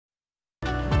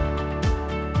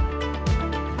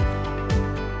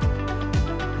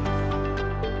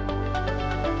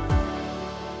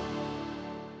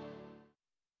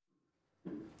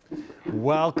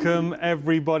Welcome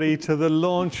everybody to the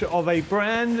launch of a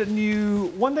brand new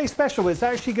one-day special. It's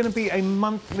actually going to be a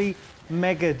monthly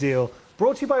mega deal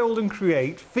brought to you by AALL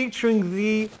Create, featuring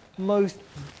the most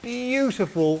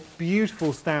beautiful,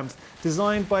 beautiful stamps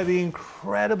designed by the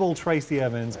incredible Tracy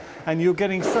Evans. And you're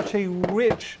getting such a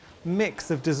rich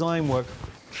mix of design work.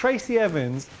 Tracy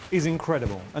Evans is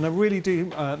incredible, and I really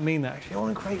do mean that. Actually,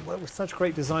 AALL Create work with such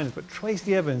great designers, but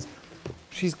Tracy Evans,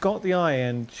 she's got the eye,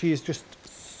 and she is just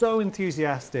so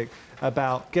enthusiastic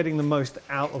about getting the most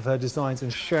out of her designs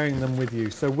and sharing them with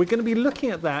you. So we're going to be looking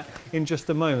at that in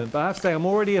just a moment. But I have to say, I'm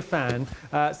already a fan.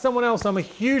 Someone else I'm a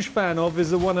huge fan of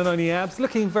is the one and only Abs,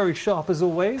 looking very sharp as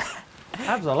always.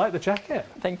 Abs, I like the jacket.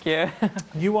 Thank you.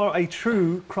 You are a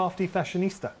true crafty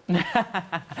fashionista.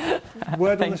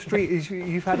 Word on the street is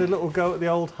you've had a little go at the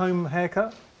old home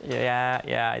haircut?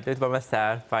 Yeah, I do it by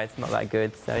myself, but it's not that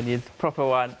good, so I need a proper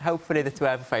one. Hopefully the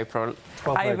 12th of April.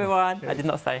 Hi everyone, yeah. I did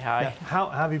not say hi. Yeah. How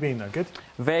have you been though? Good?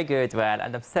 Very good, well,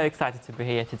 and I'm so excited to be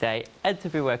here today and to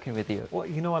be working with you. Well,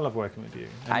 you know I love working with you.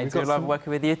 And I do love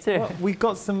working with you too. Well, we've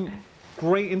got some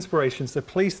great inspiration, so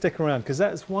please stick around, because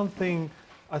that's one thing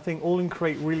I think AALL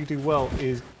Create really do well,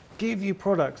 is give you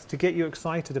products to get you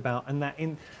excited about, and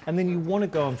then you want to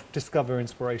go and discover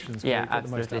inspirations. Yeah,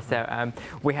 absolutely. So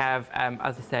we have,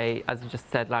 as you just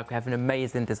said, like we have an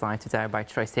amazing design today by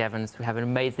Tracy Evans. We have an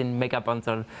amazing mega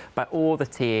bundle by all the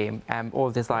team, all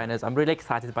designers. I'm really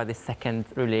excited by this second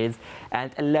release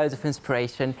and loads of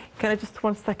inspiration. Can I just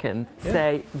 1 second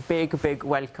say big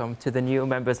welcome to the new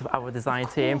members of our design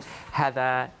team,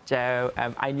 Heather, Joe.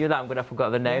 I knew that I'm going to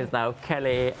forget the names now.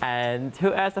 Kelly, and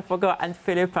who else I forgot? And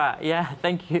Philippa. Yeah,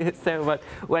 thank you so much.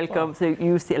 Welcome. Wow. So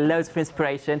you see loads of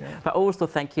inspiration, but also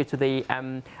thank you to the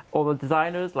all the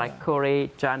designers like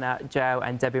Corey, Jana, Joe,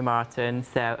 and Debbie Martin.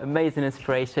 So amazing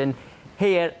inspiration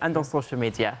here and on social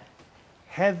media.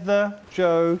 Heather,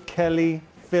 Joe, Kelly,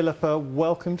 Philippa,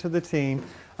 welcome to the team.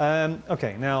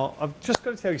 Okay, now I've just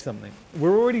got to tell you something.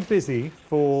 We're already busy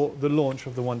for the launch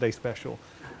of the one-day special,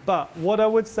 but what I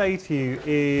would say to you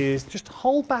is just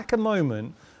hold back a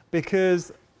moment,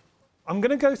 because I'm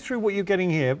going to go through what you're getting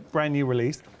here, brand new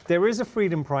release. There is a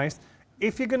Freedom price.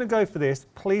 If you're going to go for this,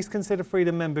 please consider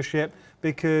Freedom membership,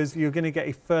 because you're going to get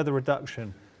a further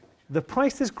reduction. The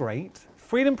price is great.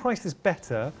 Freedom price is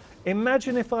better.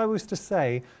 Imagine if I was to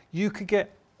say you could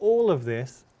get all of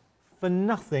this for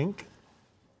nothing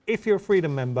if you're a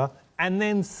Freedom member, and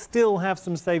then still have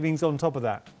some savings on top of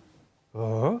that.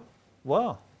 Oh,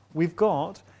 well, we've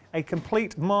got a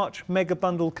complete March mega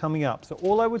bundle coming up. So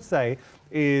all I would say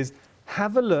is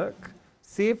have a look,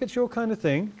 see if it's your kind of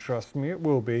thing. Trust me, it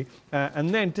will be. And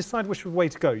then decide which way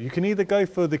to go. You can either go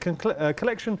for the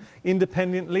collection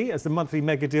independently as the monthly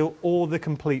mega deal, or the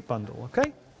complete bundle,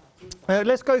 okay?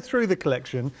 Let's go through the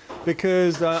collection,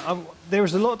 because there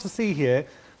is a lot to see here.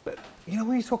 But you know,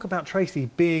 when you talk about Tracy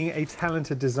being a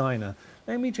talented designer,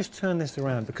 let me just turn this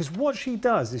around, because what she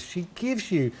does is she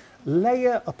gives you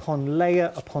layer upon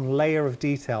layer upon layer of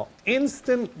detail.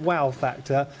 Instant wow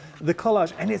factor, the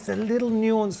collage, and it's the little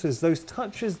nuances, those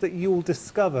touches that you'll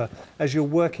discover as you're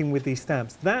working with these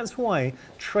stamps. That's why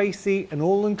Tracy and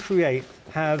AALL Create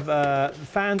have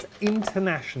fans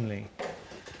internationally.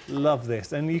 Love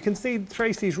this. And you can see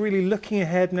Tracy's really looking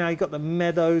ahead now. You've got the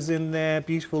meadows in there,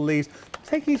 beautiful leaves,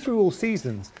 taking you through all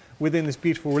seasons within this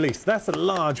beautiful release. That's a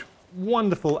large,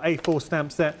 wonderful A4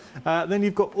 stamp set. Then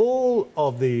you've got all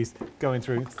of these going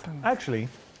through. Actually,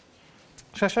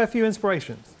 shall I show a few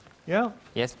inspirations? Yeah?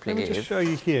 Yes, please. Let me just show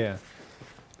you here,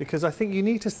 because I think you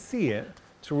need to see it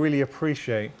to really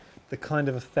appreciate the kind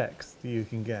of effects that you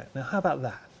can get. Now, how about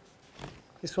that?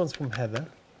 This one's from Heather.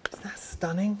 Isn't that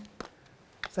stunning?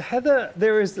 So Heather,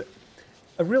 there is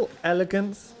a real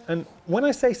elegance, and when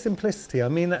I say simplicity, I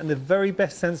mean that in the very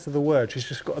best sense of the word. She's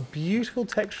just got a beautiful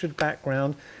textured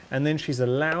background, and then she's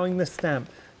allowing the stamp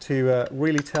to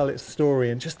really tell its story,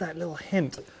 and just that little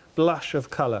hint, blush of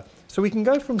colour. So we can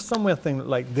go from something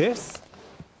like this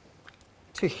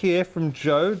to here from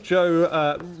Joe.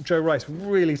 Joe Rice,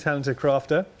 really talented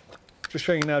crafter. Just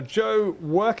showing you now, Joe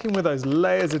working with those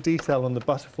layers of detail on the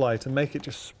butterfly to make it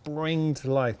just spring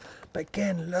to life. But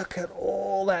again, look at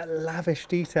all that lavish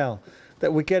detail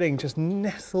that we're getting just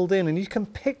nestled in. And you can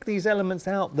pick these elements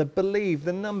out, the believe,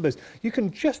 the numbers. You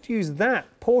can just use that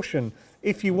portion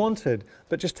if you wanted,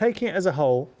 but just taking it as a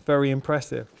whole, very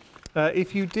impressive.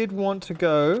 If you did want to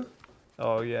go,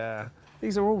 oh yeah,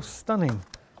 these are all stunning.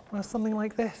 Well, something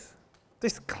like this.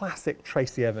 This classic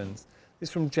Tracy Evans is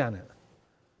from Janet.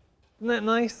 Isn't that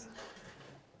nice?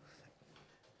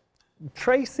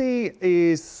 Tracy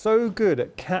is so good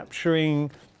at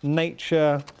capturing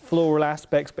nature, floral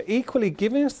aspects, but equally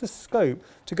giving us the scope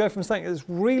to go from something that's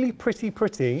really pretty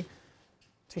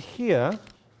to here,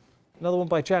 another one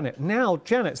by Janet. Now,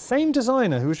 Janet, same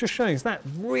designer who was just showing us that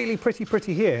really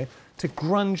pretty here, to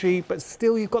grungy, but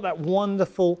still you've got that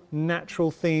wonderful natural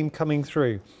theme coming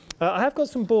through. I have got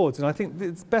some boards, and I think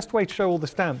it's the best way to show all the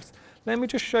stamps. Let me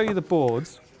just show you the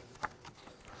boards.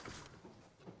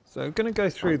 So I'm going to go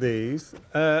through these.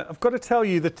 I've got to tell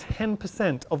you that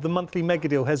 10% of the monthly mega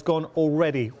deal has gone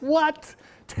already. What?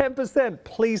 10%?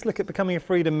 Please look at becoming a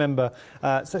Freedom member.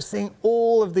 So seeing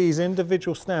all of these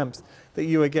individual stamps that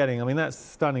you are getting, I mean, that's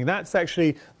stunning. That's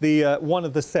actually the one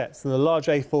of the sets, the large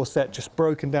A4 set, just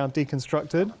broken down,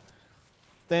 deconstructed.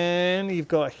 Then you've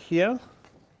got here.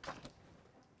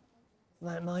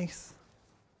 Isn't that nice?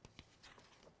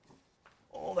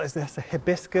 Oh, there's a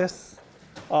hibiscus.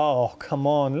 Oh, come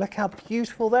on, look how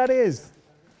beautiful that is.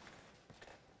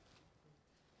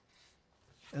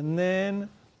 And then,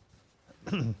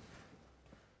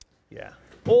 yeah,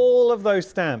 all of those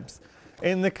stamps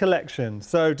in the collection.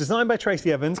 So designed by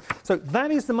Tracy Evans. So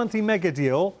that is the monthly mega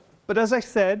deal. But as I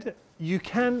said, you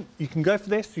can go for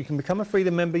this, you can become a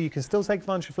Freedom member, you can still take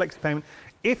advantage of flexi payment.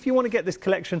 If you want to get this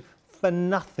collection for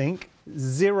nothing,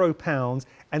 £0,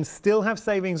 and still have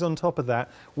savings on top of that,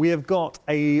 we have got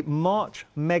a March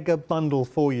mega bundle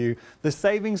for you. The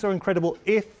savings are incredible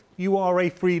if you are a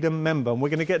Freedom member, and we're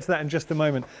going to get to that in just a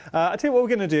moment. I'll tell you what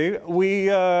we're going to do.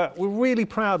 We're really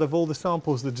proud of all the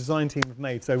samples the design team have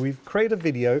made. So we've created a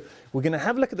video. We're going to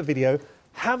have a look at the video,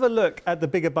 have a look at the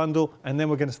bigger bundle, and then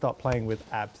we're going to start playing with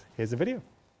abs. Here's the video.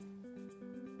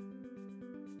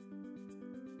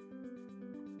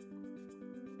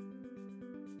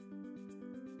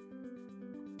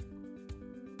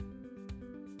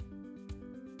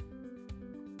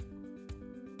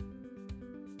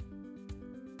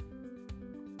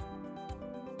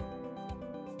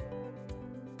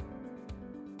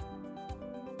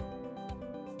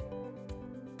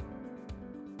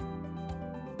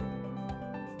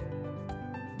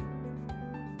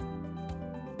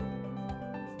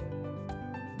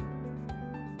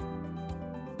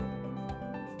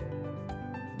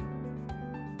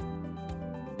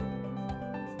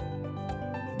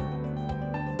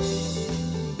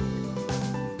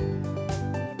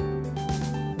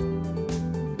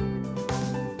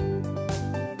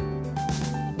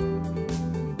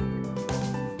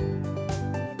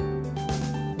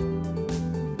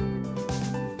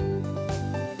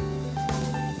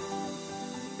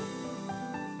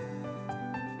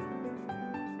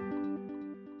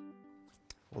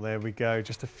 Well, there we go,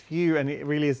 just a few, and it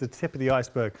really is the tip of the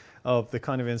iceberg of the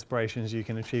kind of inspirations you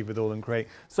can achieve with AALL Create.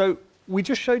 So we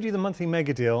just showed you the monthly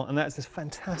mega deal, and that's this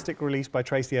fantastic release by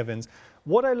Tracy Evans.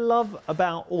 What I love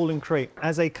about AALL Create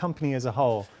as a company as a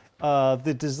whole,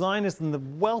 the designers and the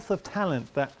wealth of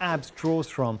talent that ABS draws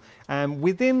from, and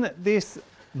within this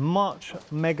March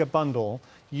mega bundle,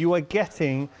 you are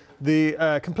getting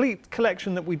the complete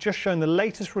collection that we just shown, the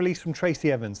latest release from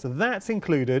Tracy Evans. So that's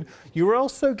included. You're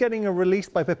also getting a release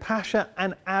by Bipasha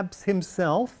and Abs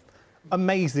himself.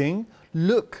 Amazing.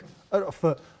 Look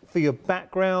for your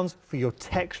backgrounds, for your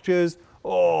textures.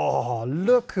 Oh,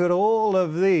 look at all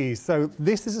of these. So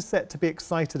this is a set to be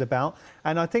excited about.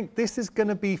 And I think this is going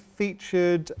to be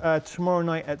featured tomorrow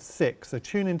night at 6. So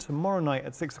tune in tomorrow night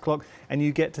at 6 o'clock and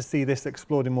you get to see this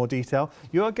explored in more detail.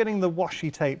 You are getting the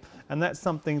washi tape, and that's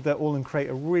something that AALL Create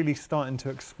are really starting to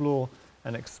explore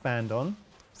and expand on.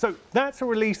 So that's a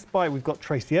release by, we've got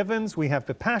Tracy Evans, we have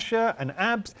Bipasha and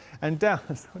Abs, and down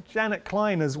Janet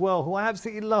Klein as well, who I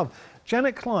absolutely love.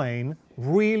 Janet Klein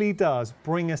really does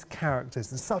bring us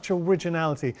characters and such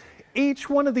originality. Each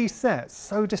one of these sets,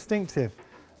 so distinctive.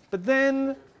 But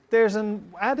then there's an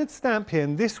added stamp here,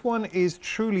 and this one is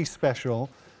truly special.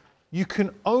 You can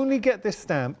only get this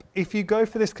stamp if you go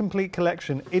for this complete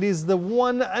collection. It is the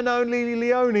one and only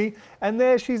Leonie, and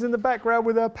there she's in the background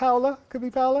with her Paola. Could be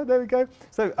Paola, there we go.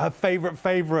 So her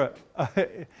favorite.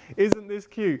 Isn't this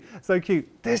cute? So cute.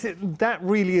 That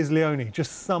really is Leonie,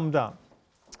 just summed up.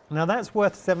 Now that's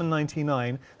worth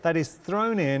 $7.99. That is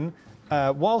thrown in,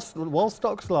 while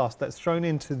stocks last, that's thrown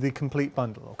into the complete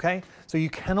bundle, okay? So you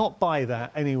cannot buy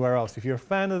that anywhere else. If you're a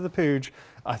fan of the Pooge,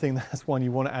 I think that's one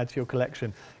you want to add to your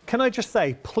collection. Can I just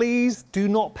say, please do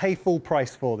not pay full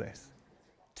price for this.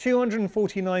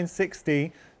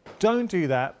 $249.60, don't do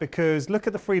that, because look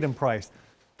at the Freedom price.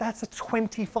 That's a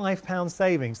 £25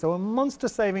 saving, so a monster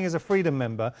saving as a Freedom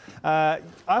member. I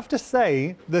have to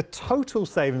say, the total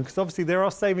saving, because obviously there are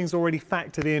savings already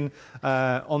factored in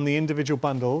on the individual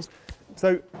bundles.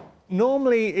 So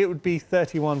normally it would be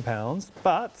 £31,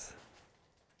 but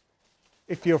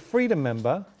if you're a Freedom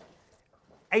member,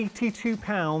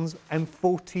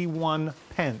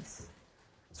 £82.41.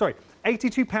 Sorry,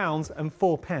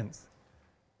 £82.04.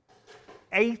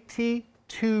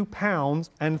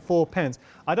 £82.04.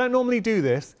 I don't normally do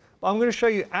this, but I'm going to show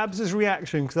you Abs's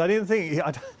reaction because I didn't think...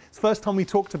 It's the first time we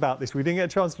talked about this. We didn't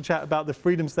get a chance to chat about the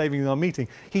freedom savings in our meeting.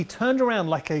 He turned around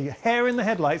like a hare in the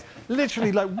headlights,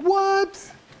 literally like,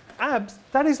 what? Abs,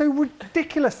 that is a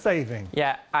ridiculous saving.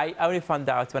 Yeah, I only found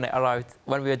out when I arrived,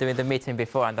 when we were doing the meeting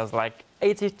before, and I was like,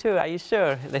 82, are you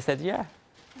sure? They said, yeah.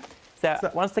 So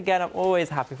once again, I'm always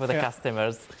happy for the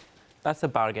customers. That's a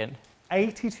bargain.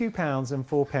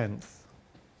 £82.04.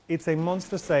 It's a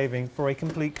monster saving for a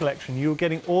complete collection. You're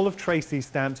getting all of Tracy's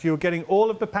stamps, you're getting all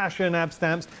of Bipasha and Ab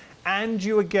stamps, and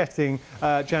you are getting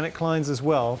Janet Klein's as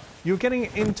well. You're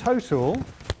getting, in total,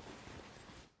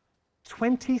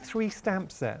 23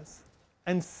 stamp sets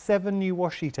and 7 new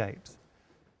washi tapes.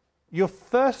 Your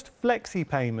first flexi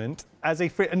payment as a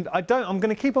free, and I'm going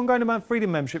to keep on going about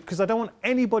freedom membership because I don't want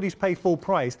anybody to pay full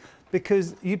price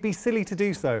because you'd be silly to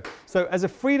do so. So as a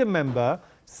freedom member,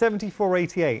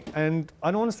 $74.88, and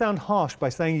I don't want to sound harsh by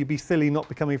saying you'd be silly not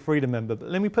becoming a freedom member, but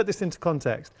let me put this into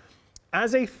context.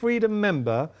 As a freedom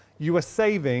member, you are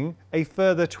saving a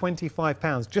further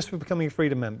 £25 just for becoming a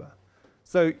freedom member.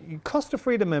 So the cost of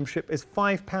freedom membership is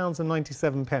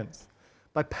 £5.97.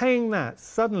 By paying that,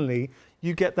 suddenly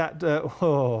you get that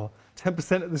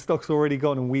 10% of the stock's already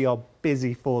gone and we are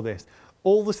busy for this.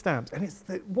 All the stamps, and it's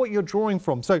what you're drawing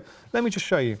from. So let me just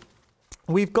show you.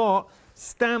 We've got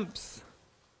stamps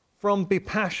from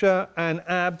Bipasha and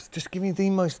Abs, just giving you the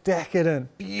most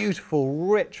decadent, beautiful,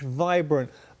 rich,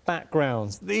 vibrant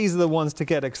backgrounds. These are the ones to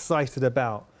get excited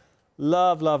about.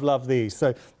 Love, love, love these.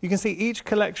 So you can see each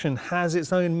collection has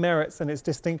its own merits and its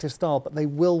distinctive style, but they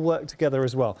will work together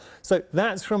as well. So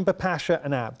that's from Bipasha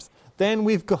and Abs. Then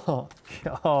we've got,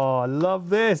 oh, I love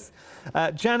this.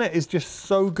 Janet is just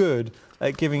so good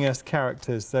at giving us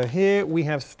characters. So here we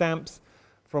have stamps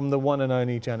from the one and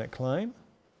only Janet Klein.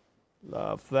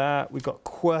 Love that. We've got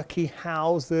quirky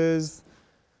houses.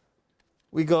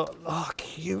 We got, oh,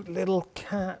 cute little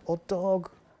cat or dog.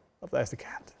 Oh, there's a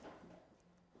cat.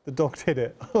 The dog did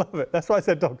it. I love it. That's why I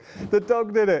said dog. The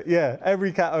dog did it. Yeah,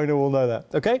 every cat owner will know that.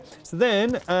 Okay, so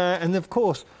then, and of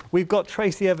course, we've got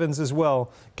Tracy Evans as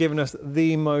well, giving us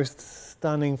the most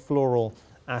stunning floral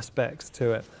aspects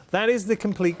to it. That is the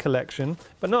complete collection.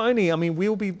 But not only, I mean,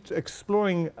 we'll be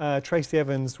exploring Tracy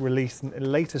Evans'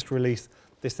 latest release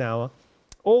this hour.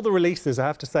 All the releases, I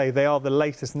have to say, they are the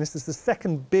latest, and this is the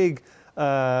second big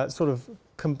sort of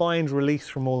combined release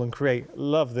from AALL Create.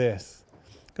 Love this.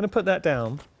 I'm going to put that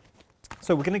down.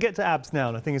 So we're going to get to Abs now,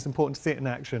 and I think it's important to see it in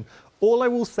action. All I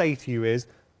will say to you is,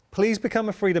 please become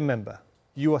a Freedom member.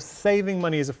 You are saving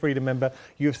money as a Freedom member.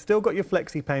 You've still got your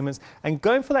flexi payments, and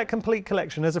going for that complete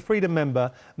collection as a Freedom member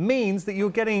means that you're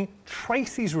getting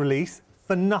Tracy's release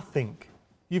for nothing.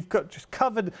 You've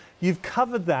covered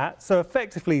that, so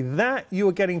effectively that you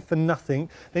are getting for nothing.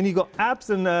 Then you've got Abs,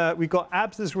 and we've got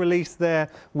Abs's release there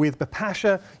with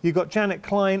Bipasha. You've got Janet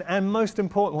Klein, and most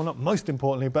important, well, not most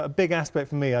importantly, but a big aspect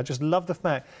for me, I just love the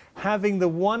fact, having the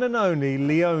one and only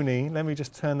Leonie. Let me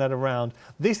just turn that around.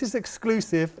 This is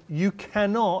exclusive. You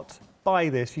cannot buy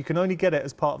this. You can only get it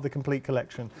as part of the complete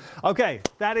collection. Okay,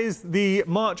 that is the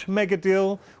March mega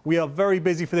deal. We are very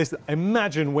busy for this.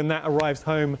 Imagine when that arrives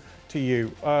home to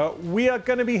you. We are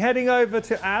going to be heading over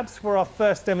to Abs for our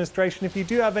first demonstration. If you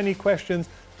do have any questions,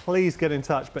 please get in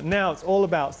touch. But now it's all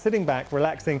about sitting back,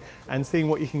 relaxing, and seeing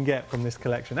what you can get from this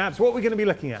collection. Abs, what are we going to be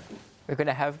looking at? We're going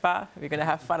to have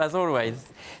fun as always.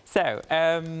 So,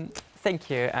 thank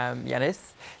you,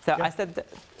 Yanis. So I said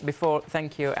before,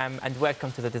 thank you and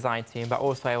welcome to the design team, but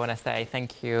also I want to say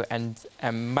thank you and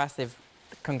massive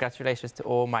congratulations to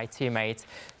all my teammates,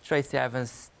 Tracy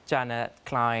Evans, Janet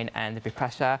Klein and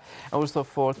Bipasha. Also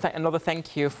for another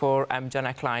thank you for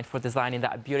Janet Klein for designing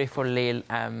that beautiful Little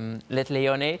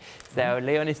Leonie. So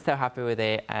Leonie's so happy with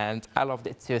it and I loved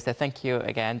it too. So thank you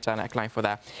again, Janet Klein, for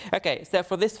that. Okay, so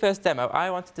for this first demo, I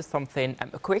want to do something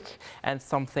quick and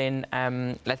something,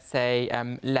 let's say,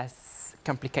 less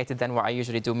complicated than what I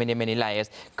usually do, many layers,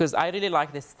 because I really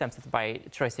like this stamp set by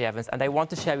Tracy Evans and I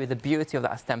want to share with you the beauty of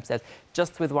that stamp set,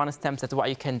 just with one stamp set, what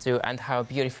you can do and how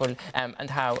beautiful and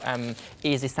how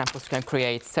easy samples can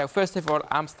create. So first of all,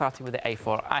 I'm starting with the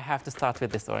A4. I have to start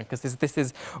with this one because this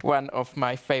is one of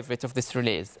my favorites of this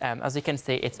release. As you can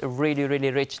see, it's a really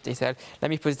rich detail.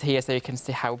 Let me put it here so you can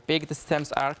see how big the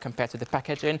stamps are compared to the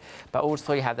packaging, but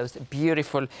also you have those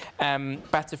beautiful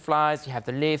butterflies, you have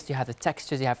the leaves, you have the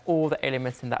textures, you have all the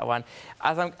elements in that one.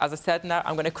 As I said, now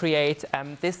I'm going to create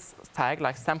this tag,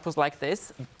 like samples like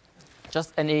this,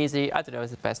 just an easy, I don't know,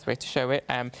 is the best way to show it.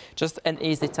 Just an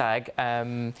easy tag,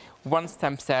 one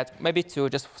stamp set, maybe two,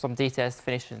 just for some details,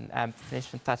 finishing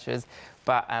touches.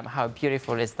 But how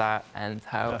beautiful is that, and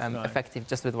how nice. effective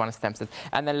just with one stamp set.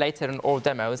 And then later in all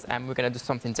demos, we're going to do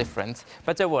something different.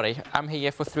 But don't worry, I'm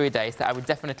here for 3 days, so I would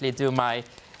definitely do my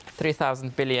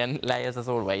 3,000 billion layers as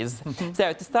always.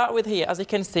 So to start with here, as you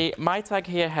can see, my tag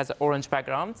here has an orange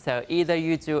background. So either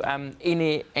you do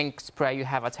any ink spray you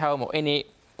have at home, or any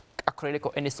acrylic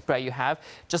or any spray you have,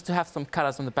 just to have some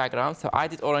colors on the background. So I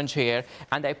did orange here,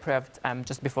 and I prepped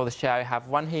just before the show. I have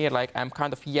one here like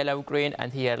kind of yellow green,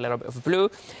 and here a little bit of blue.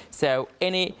 So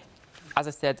any, as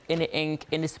I said, any ink,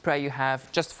 any spray you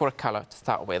have, just for a color to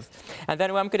start with. And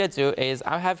then what I'm going to do is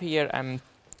I have here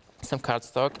some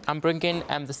cardstock. I'm bringing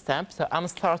the stamp. So I'm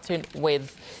starting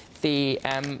with the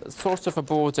sort of a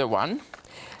border one.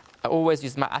 I always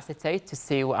use my acetate to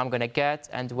see what I'm going to get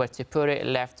and where to put it,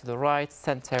 left to the right,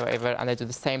 center, whatever, and I do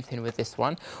the same thing with this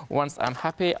one. Once I'm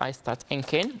happy, I start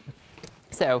inking.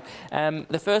 So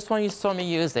the first one you saw me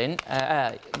using,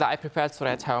 that I prepared for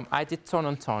at home, I did tone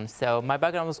on tone. So my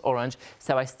background was orange,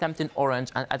 so I stamped in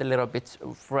orange and added a little bit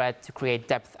of red to create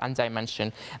depth and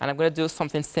dimension. And I'm going to do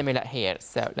something similar here.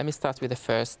 So let me start with the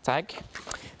first tag.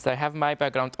 So I have my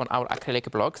background on our acrylic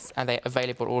blocks, and they're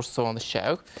available also on the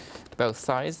show, both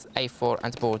size, A4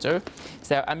 and border.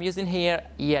 So I'm using here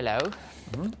yellow,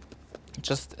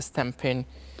 just stamping,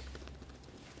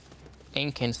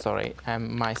 inking, sorry,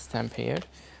 my stamp here.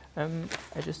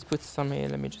 I just put some here,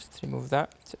 let me just remove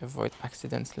that to avoid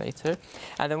accidents later.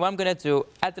 And then what I'm going to do,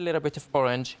 add a little bit of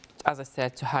orange, as I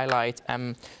said, to highlight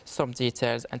some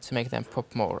details and to make them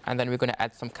pop more. And then we're going to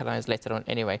add some colors later on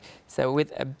anyway. So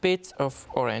with a bit of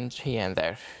orange here and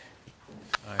there.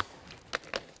 Nice.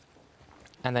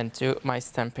 And then do my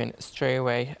stamping straight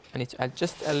away. I need to add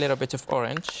just a little bit of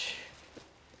orange.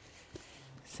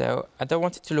 So I don't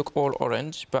want it to look all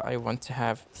orange, but I want to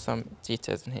have some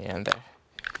details in here and there.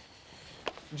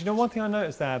 Do you know, one thing I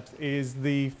noticed, Abs, is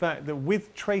the fact that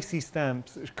with Tracy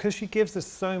stamps, because she gives us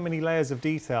so many layers of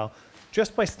detail,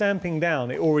 just by stamping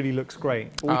down, it already looks great.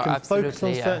 But we can focus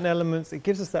on certain elements. It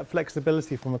gives us that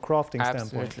flexibility from a crafting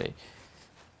standpoint. Absolutely.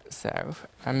 So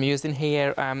I'm using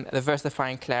here the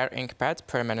Versafine Clair ink pad,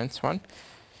 permanent one.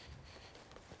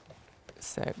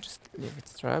 So just leave it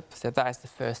strap. So that is the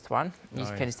first one.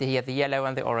 Nice. You can see here the yellow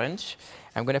and the orange.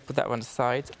 I'm going to put that one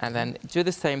aside and then do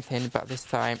the same thing, but this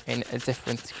time in a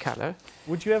different color.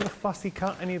 Would you ever fussy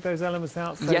cut any of those elements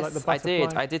out? So Yes, like the I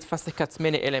did. I did fussy cut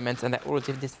many elements, and I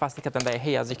already did fussy cut, and they're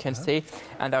here, as you can see,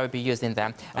 and I will be using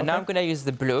them. And now I'm going to use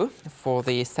the blue for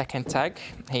the second tag.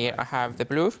 Here I have the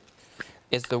blue.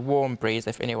 It's the Warm Breeze,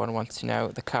 if anyone wants to know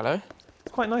the color.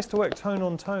 It's quite nice to work tone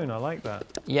on tone. I like that.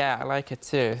 Yeah, I like it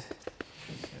too.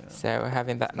 So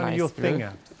having that nice your blue. thing,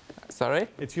 Abs. Sorry?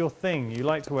 It's your thing. You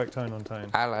like to work tone on tone.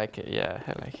 I like it, yeah,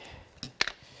 I like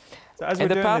it. So as in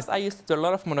the past, I used to do a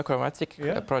lot of monochromatic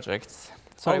projects.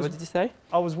 Sorry, what did you say?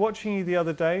 I was watching you the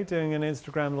other day doing an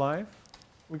Instagram live.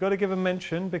 We've got to give a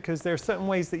mention because there are certain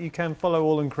ways that you can follow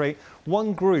AALL Create.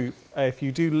 One group, if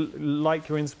you do like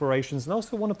your inspirations and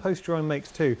also want to post your own makes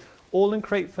too, AALL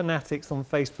Create Fanatics on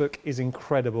Facebook is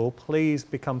incredible. Please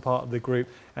become part of the group.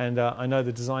 And I know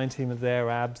the design team are there,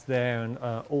 Abs there, and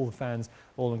all the fans,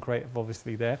 AALL Create, are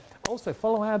obviously there. Also,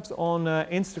 follow Abs on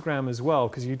Instagram as well,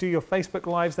 because you do your Facebook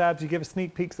Lives, Abs. You give us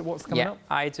sneak peeks at what's coming up.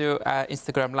 Yeah, I do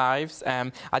Instagram Lives.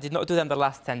 I did not do them the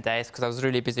last 10 days because I was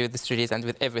really busy with the studios and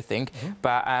with everything.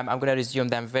 But I'm going to resume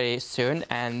them very soon.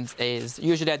 And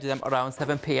usually I do them around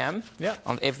 7 p.m.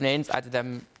 on evenings. I do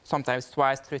them sometimes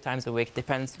twice, 3 times a week,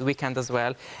 depends, the weekend as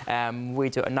well. We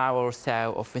do an hour or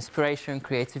so of inspiration,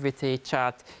 creativity,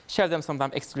 chat, show them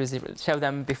sometimes exclusive, show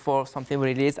them before something we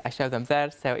release, I show them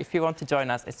there. So if you want to join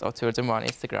us, it's Autour de Mwa on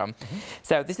Instagram.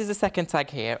 So this is the second tag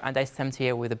here, and I stamped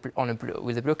here with a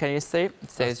blue, can you see?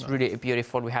 So it's really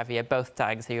beautiful. We have here both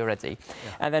tags here already.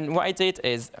 And then what I did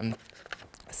is,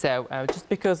 just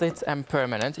because it's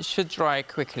permanent, it should dry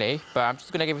quickly, but I'm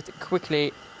just going to give it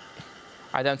quickly.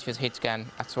 I don't use heat gun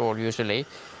at all usually,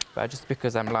 but just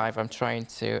because I'm live, I'm trying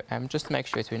to just make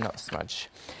sure it will not smudge.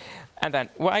 And then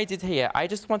what I did here, I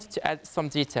just wanted to add some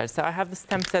details. So I have the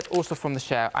stamp set also from the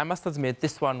show. I must admit,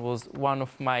 this one was one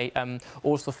of my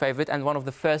also favorite and one of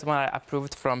the first one I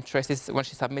approved from Tracy when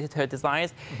she submitted her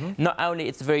designs. Not only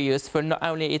it's very useful, not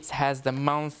only it has the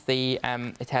month,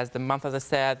 as I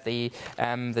said,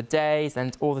 the days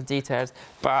and all the details,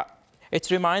 but it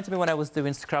reminds me when I was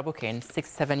doing scrapbooking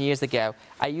 6-7 years ago,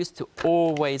 I used to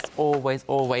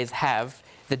always have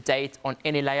the date on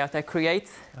any layout I create.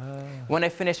 When I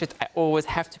finish it, I always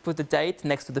have to put the date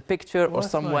next to the picture or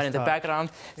somewhere nice in the touch. background.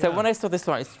 So when I saw this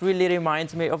one, it really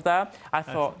reminds me of that. I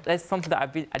thought that's something that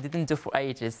I didn't do for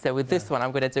ages. So with this one,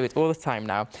 I'm going to do it all the time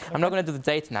now. I'm not going to do the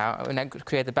date now when I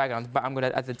create the background, but I'm going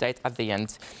to add the date at the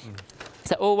end.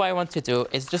 So all I want to do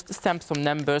is just to stamp some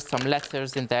numbers, some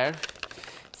letters in there.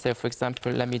 So for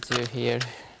example, let me do here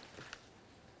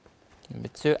number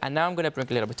 2, and now I'm going to bring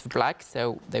a little bit of black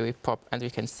so they will pop and we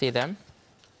can see them.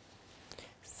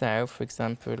 So for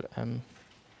example,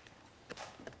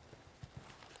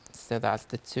 so that's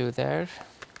the 2 there.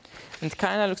 And it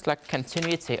kind of looks like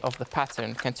continuity of the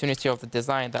pattern, continuity of the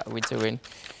design that we're doing.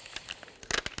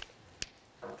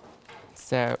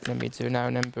 So let me do now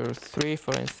number 3,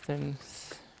 for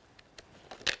instance.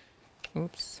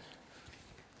 Oops.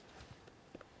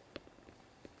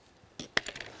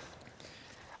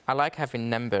 I like having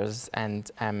numbers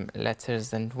and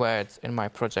letters and words in my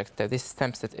project. So this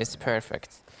stamp set is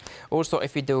perfect. Also,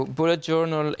 if you do bullet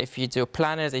journal, if you do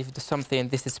planners, if you do something,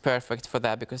 this is perfect for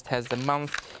that because it has the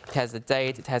month, it has the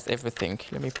date, it has everything.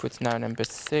 Let me put now number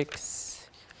 6.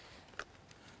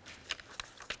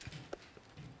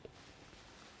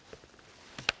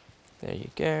 There you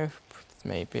go. Put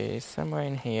maybe somewhere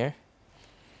in here.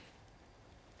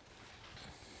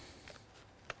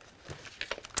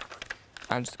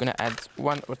 I'm just going to add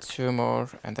 1 or 2 more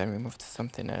and then we move to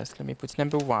something else. Let me put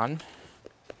number 1.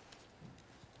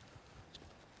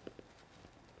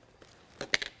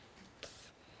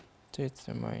 Do it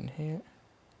somewhere in here.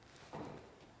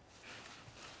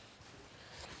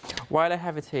 While I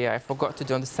have it here, I forgot to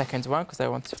do on the second one because I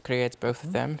want to create both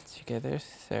of them together.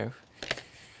 So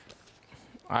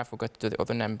I forgot to do the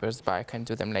other numbers, but I can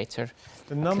do them later.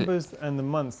 The numbers and the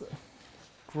months,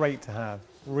 great to have.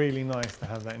 Really nice to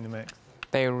have that in the mix.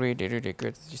 They're really, really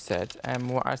good, as you said.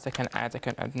 What else I can add? I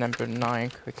can add number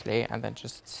 9 quickly and then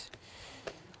just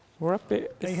wrap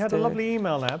it. You had a lovely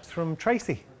email, Abs, from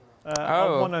Tracy.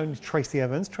 One only Tracy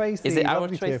Evans. Tracy, is it our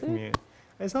lovely to hear from you.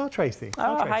 It's our Tracy.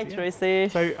 Hi, Tracy.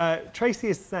 So Tracy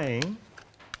is saying,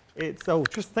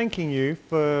 just thanking you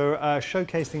for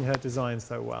showcasing her design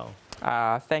so well.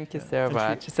 Thank you so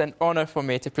much. It's an honor for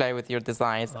me to play with your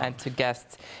designs and to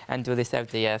guest and do this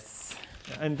FDS.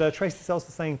 And Tracy's also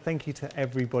saying thank you to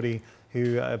everybody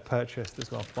who purchased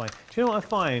as well. Fine. Do you know what I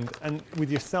find? And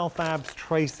with yourself, Abs,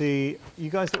 Tracy, you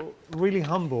guys are really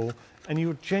humble and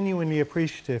you're genuinely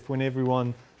appreciative when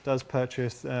everyone does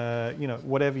purchase,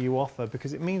 whatever you offer,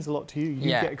 because it means a lot to you. You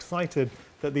get excited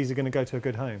that these are going to go to a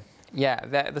good home.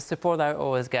 Yeah, the support I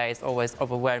always get is always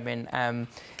overwhelming.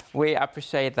 We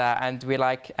appreciate that, and we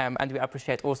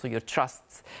appreciate also your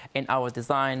trust in our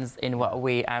designs, in what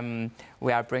we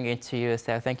are bringing to you.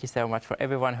 So thank you so much for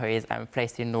everyone who is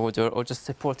placing an order, or just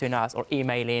supporting us, or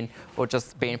emailing, or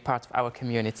just being part of our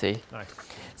community. Nice.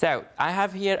 So I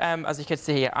have here, as you can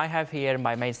see here, I have here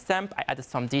my main stamp. I added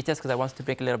some details because I wanted to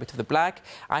bring a little bit of the black.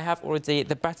 I have already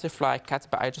the butterfly cut,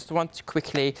 but I just want to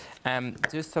quickly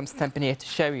do some stamping here to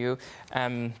show you.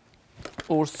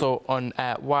 Also on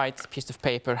a white piece of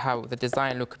paper how the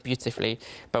design look beautifully,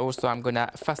 but also I'm gonna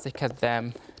fussy cut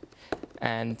them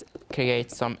and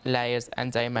create some layers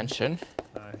and dimension.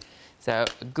 Nice. So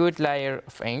a good layer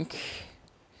of ink.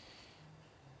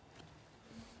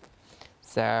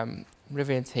 So I'm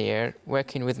reviewing here,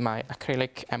 working with my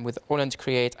acrylic and with AALL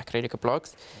Create acrylic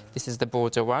blocks. This is the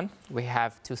border one. We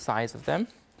have 2 sides of them.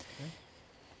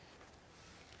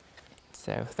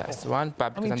 So that's one.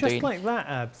 But I mean, just like that,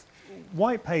 Abs.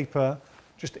 White paper,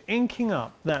 just inking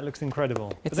up, that looks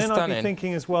incredible. It's but then stunning. I'd be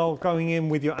thinking as well, going in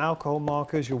with your alcohol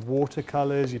markers, your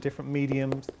watercolours, your different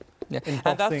mediums. Yeah.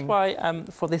 And that's why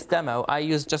for this demo, I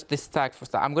use just this tag for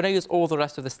stamp. I'm going to use all the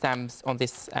rest of the stamps on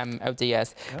this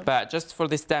ODS, but just for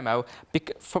this demo,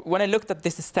 when I looked at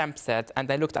this stamp set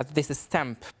and I looked at this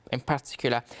stamp in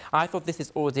particular, I thought this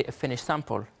is already a finished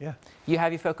sample. Yeah. You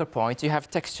have your focal point, you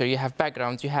have texture, you have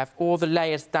background, you have all the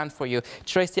layers done for you.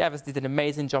 Tracy Evans did an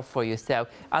amazing job for you. So,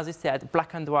 as you said,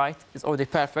 black and white is already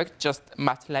perfect. Just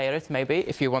matte layer it, maybe,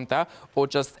 if you want that, or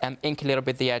just ink a little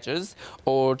bit the edges,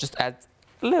 or just add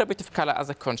a little bit of color as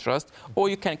a contrast, or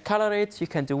you can color it, you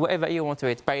can do whatever you want to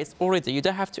it, but it's already, you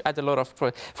don't have to add a lot of,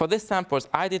 for these samples,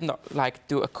 I did not like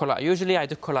do a collage. Usually I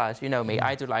do collage, you know me,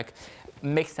 I do like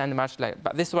mix and match,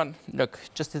 but this one, look,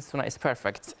 just this one is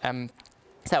perfect.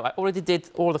 So I already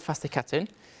did all the fussy cutting.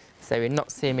 So you'll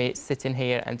not see me sitting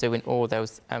here and doing all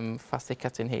those fussy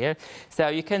cutting here. So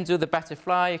you can do the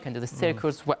butterfly, you can do the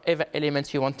circles, whatever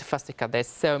element you want to fussy cut. There's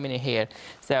so many here.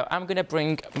 So I'm going to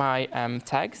bring my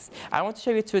tags. I want to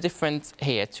show you two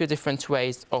different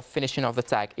ways of finishing off the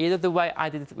tag. Either the way I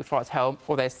did it before at home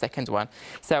or the second one.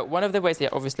 So one of the ways here,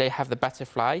 obviously, I have the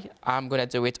butterfly. I'm going to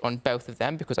do it on both of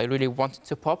them because I really want it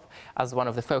to pop as one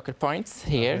of the focal points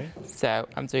here. Okay. So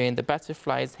I'm doing the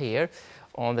butterflies here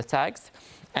on the tags.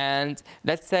 And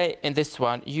let's say in this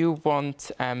one, you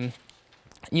want,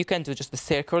 you can do just the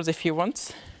circles if you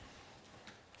want.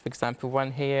 For example,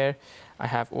 one here. I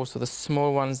have also the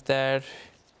small ones there.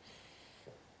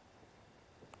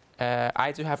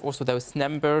 I do have also those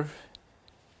number,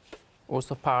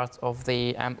 also part of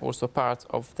the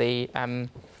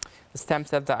the stem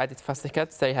set that I did fussy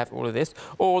cut, so you have all of this.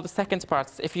 Or the second part,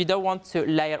 if you don't want to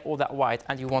layer all that white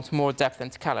and you want more depth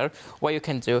and color, what you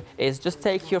can do is just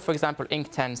take your, for example,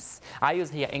 Inktense. I use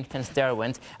here Inktense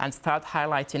Derwent and start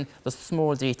highlighting the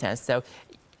small details.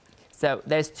 So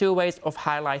there's two ways of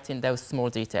highlighting those small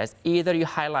details. Either you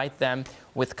highlight them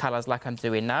with colors like I'm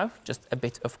doing now, just a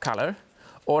bit of color,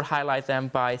 or highlight them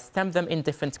by stamp them in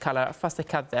different color, fussy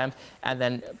cut them, and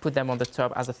then put them on the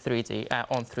top as a 3D,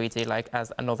 on 3D, like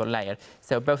as another layer.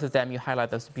 So both of them, you highlight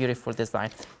those beautiful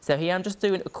designs. So here I'm just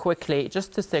doing it quickly,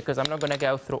 just to see, because I'm not going to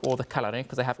go through all the coloring,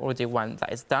 because I have already one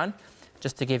that is done,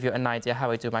 just to give you an idea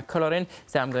how I do my coloring.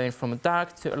 So I'm going from a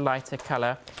dark to a lighter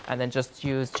color, and then just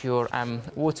use your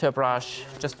water brush,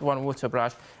 just one water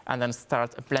brush, and then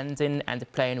start blending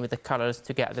and playing with the colors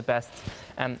to get the best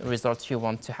results you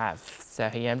want to have. So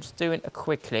here I'm just doing it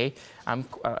quickly. I'm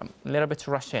a little bit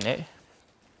rushing it,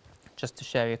 just to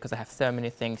show you, because I have so many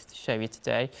things to show you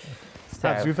today.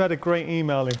 So, we've had a great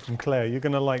email in from Claire. You're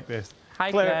going to like this. Hi,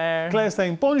 Claire. Claire's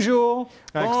saying bonjour.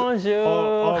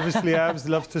 Bonjour. Obviously, Abs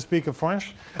loves to speak of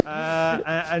French.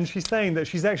 And she's saying that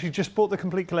she's actually just bought the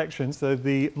complete collection, so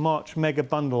the March Mega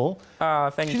Bundle. Oh,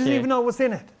 thank you. She doesn't even know what's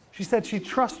in it. She said she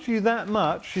trusts you that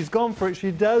much. She's gone for it.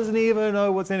 She doesn't even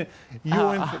know what's in it.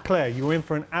 You're in for, Claire, you're in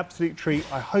for an absolute treat.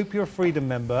 I hope you're a Freedom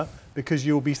member, because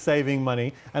you'll be saving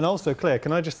money. And also, Claire,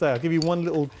 can I just say, I'll give you one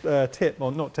little tip,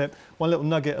 or not tip, one little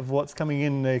nugget of what's coming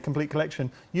in the complete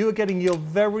collection. You are getting your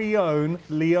very own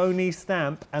Leonie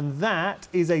stamp, and that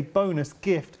is a bonus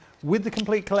gift with the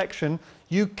complete collection.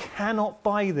 You cannot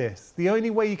buy this. The only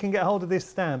way you can get hold of this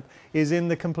stamp is in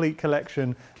the complete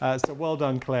collection. So well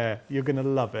done, Claire. You're going to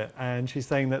love it. And she's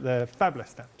saying that they're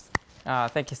fabulous stamps.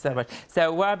 Thank you so much.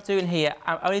 So what I'm doing here,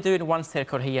 I'm only doing one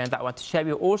circle here and that one to show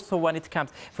you also when it comes.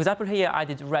 For example, here I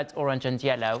did red, orange and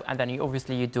yellow, and then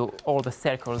obviously you do all the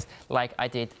circles like I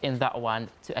did in that one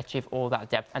to achieve all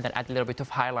that depth, and then add a little bit of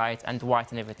highlight and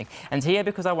white and everything. And here,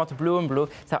 because I want blue and blue,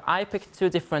 so I picked two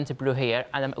different blue here,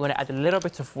 and I'm going to add a little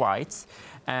bit of white.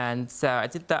 And so I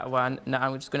did that one. Now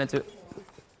I'm just going to do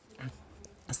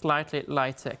a slightly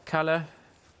lighter color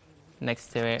next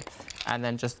to it, and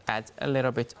then just add a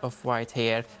little bit of white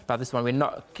here. But this one, we're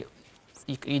not,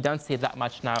 you don't see that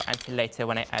much now until later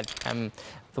when I add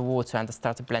the water and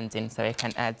start blending. So I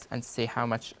can add and see how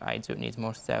much I do need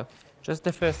more. So just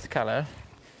the first color,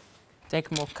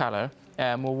 take more color,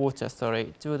 more water,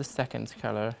 sorry, do the second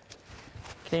color.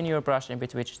 Clean your brush in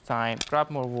between each time, grab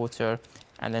more water,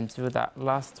 and then do that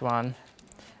last one.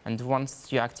 And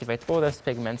once you activate all those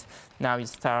pigments, now you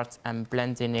start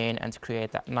blending in and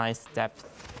create that nice depth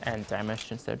and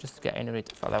dimension. So just getting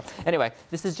rid of all that. Anyway,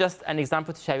 this is just an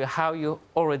example to show you how you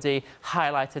already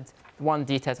highlighted one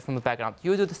detail from the background.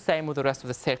 You do the same with the rest of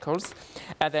the circles,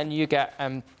 and then you get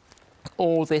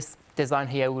all this design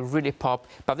here will really pop.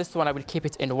 But this one I will keep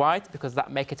it in white because that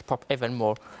makes it pop even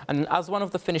more. And as one of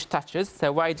the finished touches,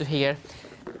 so what I do here,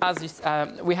 as you,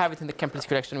 we have it in the complete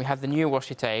collection, we have the new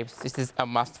washi tapes. This is a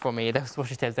must for me. Those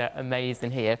washi tapes are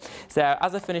amazing here. So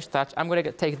as a finished touch, I'm going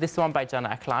to take this one by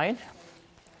Jana Klein.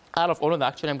 Out of all of them,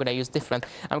 actually, I'm going to use different.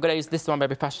 I'm going to use this one by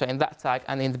Pasha in that tag,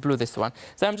 and in the blue this one.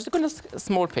 So I'm just going to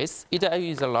small piece. You don't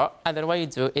use a lot, and then what you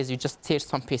do is you just tear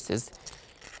some pieces,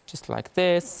 just like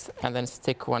this, and then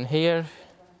stick one here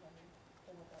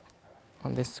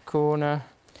on this corner.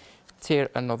 Tear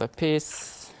another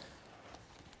piece.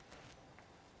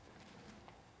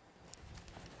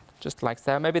 Just like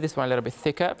so. Maybe this one a little bit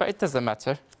thicker, but it doesn't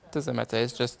matter. It doesn't matter.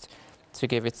 It's just to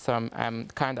give it some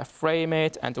kind of frame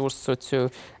it, and also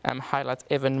to highlight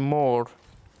even more.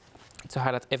 To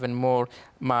highlight even more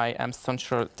my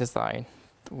central design.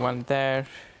 One there.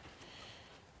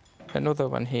 Another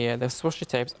one here. The washi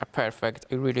tapes are perfect.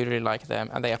 I really, really like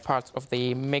them, and they are part of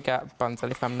the mega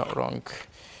bundle, if I'm not wrong.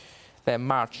 The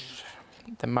March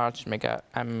mega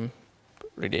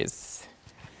release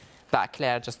that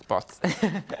Claire just bought.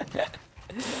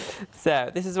 So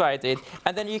this is what I did,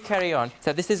 and then you carry on.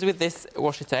 So this is with this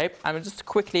washi tape. I will just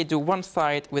quickly do one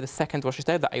side with a second washi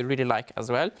tape that I really like as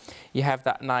well. You have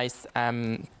that nice,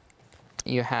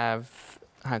 you have,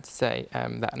 how to say,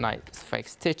 that nice fake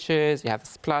stitches, you have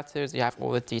the splatters, you have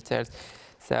all the details.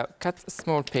 So cut a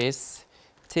small piece,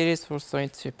 tear it also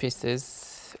into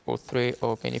pieces, or 3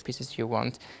 or many pieces you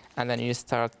want, and then you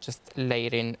start just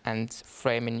layering and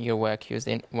framing your work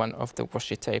using one of the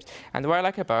washi tapes. And what I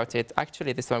like about it,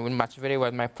 actually this one will match very well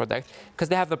with my product, because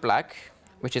they have the black,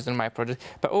 which is in my project,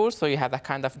 but also you have that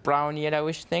kind of brown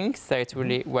yellowish thing, so it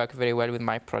really work very well with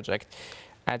my project.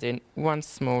 Add in one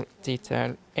small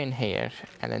detail in here,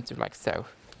 and then do like so.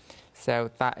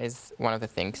 So that is one of the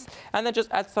things. And then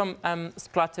just add some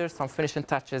splatters, some finishing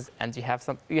touches, and you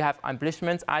have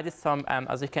embellishments. I did some,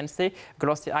 as you can see,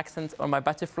 glossy accents on my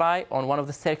butterfly, on one of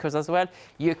the circles as well.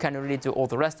 You can really do all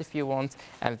the rest if you want.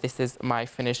 And this is my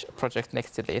finished project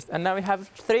next to this. And now we have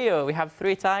 3, we have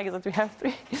 3 tags, and we have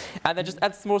 3. And then just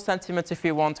add small sentiments if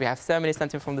you want. We have so many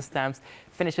sentiments from the stamps.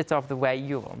 Finish it off the way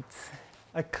you want.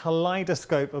 A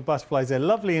kaleidoscope of butterflies there.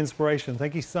 Lovely inspiration.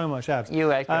 Thank you so much, Abs. You're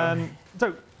welcome.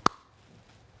 So,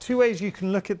 2 ways you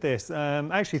can look at this,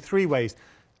 actually 3 ways.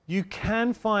 You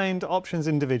can find options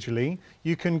individually.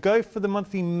 You can go for the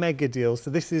monthly mega deal. So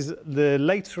this is the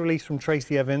latest release from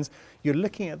Tracy Evans. You're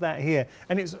looking at that here.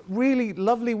 And it's really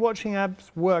lovely watching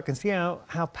Ab's work and see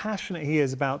how passionate he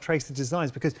is about Tracy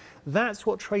designs, because that's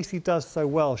what Tracy does so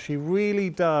well. She really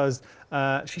does,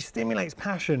 she stimulates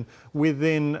passion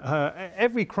within her,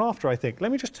 every crafter, I think.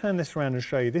 Let me just turn this around and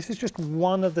show you. This is just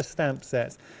one of the stamp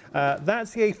sets.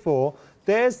 That's the A4.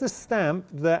 There's the stamp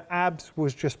that Abs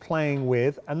was just playing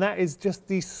with, and that is just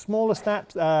the smallest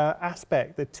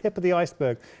aspect, the tip of the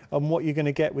iceberg on what you're going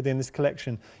to get within this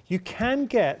collection. You can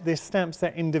get this stamp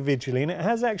set individually, and it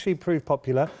has actually proved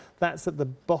popular. That's at the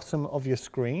bottom of your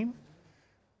screen.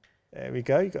 There we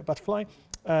go, you've got butterfly.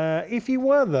 If you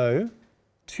were, though,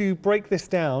 to break this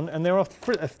down, and there are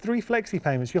 3 flexi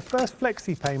payments. Your first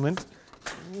flexi payment,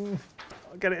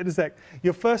 I'll get it in a sec.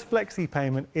 Your first flexi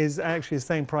payment is actually the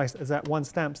same price as that one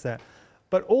stamp set.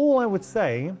 But all I would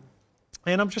say,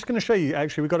 and I'm just going to show you,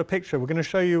 actually, we've got a picture. We're going to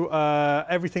show you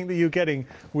everything that you're getting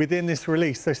within this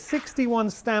release. So 61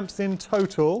 stamps in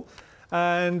total.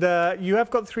 And you have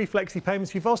got 3 flexi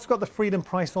payments. You've also got the freedom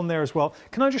price on there as well.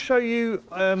 Can I just show you,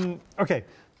 okay,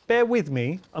 bear with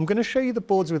me. I'm going to show you the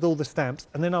boards with all the stamps,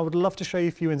 and then I would love to show you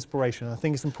a few inspiration. I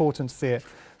think it's important to see it.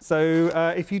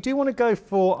 So if you do want to go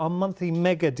for our monthly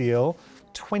mega deal,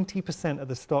 20% of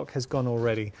the stock has gone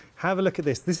already. Have a look at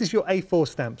this. This is your A4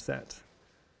 stamp set.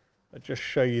 I'll just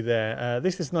show you there.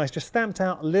 This is nice, just stamped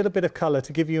out a little bit of color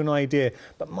to give you an idea.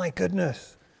 But my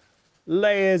goodness,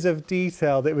 layers of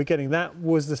detail that we're getting. That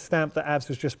was the stamp that Abs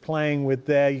was just playing with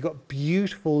there. You've got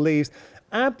beautiful leaves.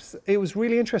 Abs, it was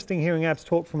really interesting hearing Abs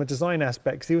talk from a design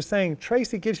aspect, because he was saying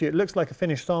Tracy gives you, it looks like a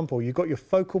finished sample. You've got your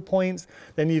focal points,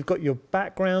 then you've got your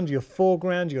background, your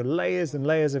foreground, your layers and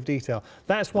layers of detail.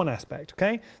 That's one aspect,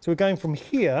 okay? So we're going from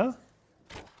here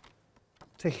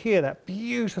to here, that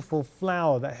beautiful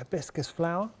flower, that hibiscus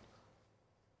flower.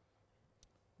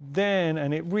 Then,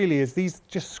 and it really is, these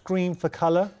just scream for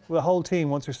colour. The whole team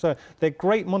wants to show. They're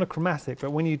great monochromatic,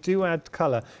 but when you do add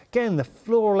colour, again, the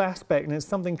floral aspect, and it's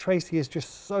something Tracy is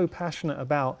just so passionate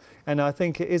about, and I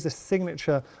think it is a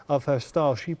signature of her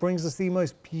style. She brings us the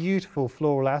most beautiful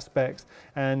floral aspects,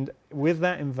 and with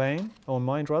that in vain, or in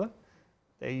mind rather,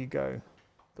 there you go.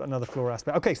 Got another floral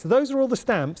aspect. Okay, so those are all the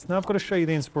stamps. Now I've got to show you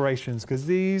the inspirations, because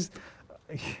these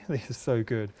are so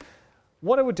good.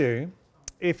 What I would do,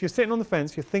 if you're sitting on the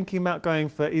fence, you're thinking about going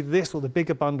for either this or the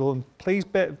bigger bundle, and please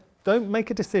don't make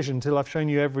a decision until I've shown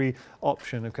you every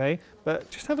option, okay? But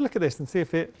just have a look at this and see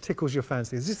if it tickles your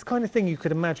fancy. Is this the kind of thing you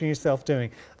could imagine yourself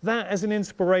doing? That as an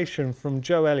inspiration from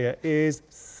Joe Elliott is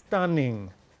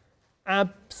stunning.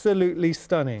 Absolutely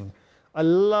stunning. I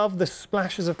love the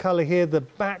splashes of colour here, the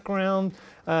background,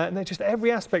 and just every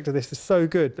aspect of this is so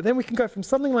good. But then we can go from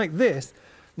something like this.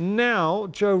 Now,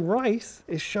 Joe Rice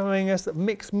is showing us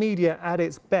mixed media at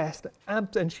its best,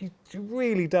 and she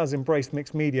really does embrace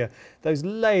mixed media. Those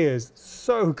layers,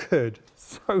 so good,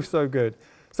 so good.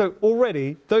 So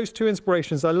already, those 2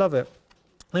 inspirations, I love it.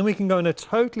 Then we can go in a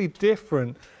totally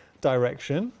different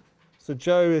direction. So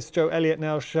Joe Elliott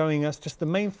now showing us just the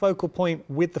main focal point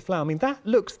with the flower. I mean, that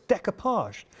looks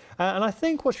decoupaged. And I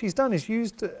think what she's done is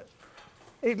used...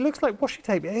 It looks like washi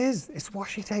tape. It is. It's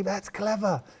washi tape. That's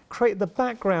clever. Create the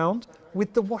background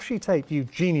with the washi tape. You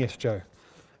genius, Joe.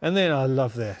 And then I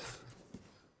love this.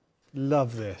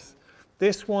 Love this.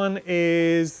 This one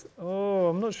is, oh,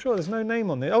 I'm not sure. There's no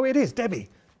name on there. Oh, it is Debbie.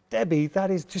 Debbie,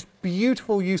 that is just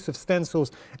beautiful use of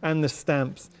stencils and the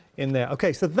stamps in there.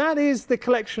 Okay, so that is the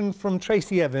collection from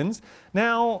Tracy Evans.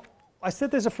 Now, I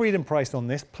said there's a freedom price on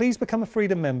this. Please become a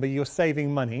freedom member. You're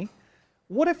saving money.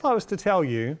 What if I was to tell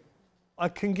you, I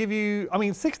can give you, I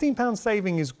mean, £16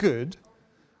 saving is good.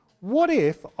 What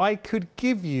if I could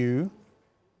give you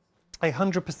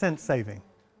 100% saving?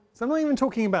 So I'm not even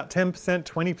talking about 10%,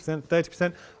 20%,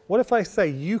 30%. What if I say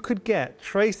you could get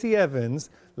Tracy Evans'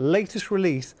 latest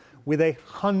release with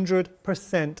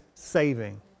 100%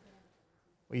 saving?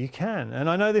 Well, you can. And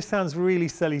I know this sounds really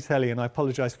silly-telly, and I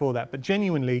apologize for that, but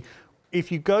genuinely,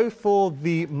 if you go for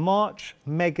the March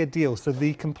mega deal, so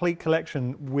the complete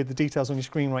collection with the details on your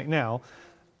screen right now,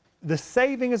 the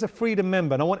saving as a freedom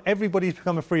member, and I want everybody to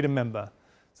become a freedom member.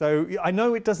 So I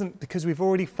know it doesn't, because we've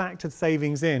already factored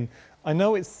savings in, I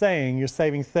know it's saying you're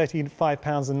saving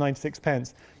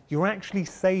 £35.96. You're actually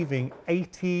saving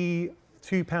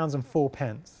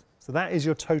 £82.04. So that is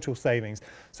your total savings.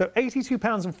 So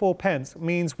 £82.04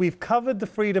 means we've covered the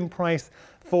freedom price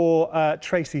for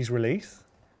Tracy's release.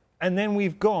 And then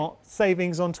we've got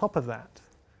savings on top of that.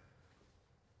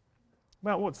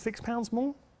 About what, £6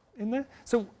 more in there?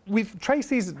 So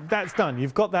Tracy's, that's done.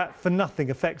 You've got that for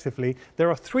nothing effectively. There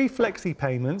are 3 flexi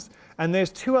payments, and there's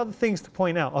 2 other things to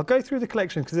point out. I'll go through the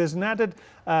collection because there's an added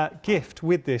gift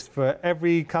with this for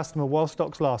every customer while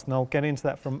stocks last, and I'll get into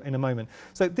that in a moment.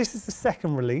 So this is the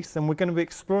second release, and we're going to be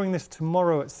exploring this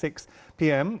tomorrow at 6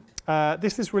 p.m.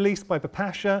 This is released by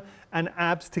Bipasha and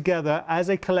Abs together as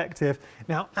a collective.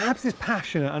 Now, Abs is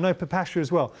passionate, I know Bipasha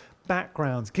as well.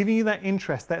 Backgrounds, giving you that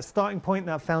interest, that starting point,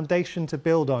 that foundation to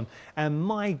build on. And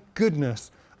my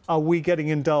goodness, are we getting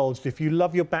indulged. If you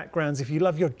love your backgrounds, if you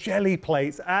love your jelly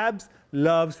plates, Abs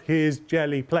loves his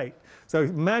jelly plate. So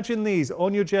imagine these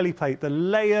on your jelly plate, the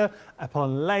layer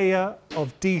upon layer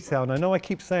of detail. And I know I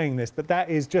keep saying this, but that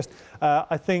is just,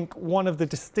 I think, one of the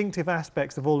distinctive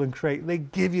aspects of AALL Create. They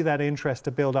give you that interest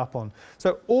to build up on.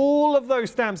 So all of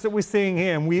those stamps that we're seeing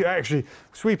here, and we're actually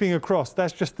sweeping across,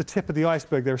 that's just the tip of the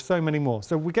iceberg. There are so many more.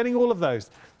 So we're getting all of those.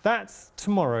 That's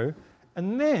tomorrow.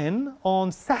 And then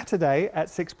on Saturday at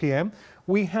 6 p.m,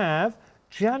 we have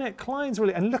Janet Klein's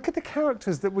really, and look at the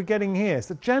characters that we're getting here.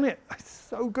 So Janet is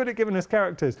so good at giving us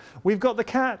characters. We've got the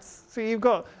cats. So you've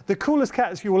got the coolest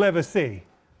cats you will ever see.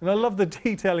 And I love the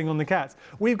detailing on the cats.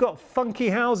 We've got funky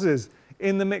houses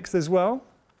in the mix as well.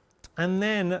 And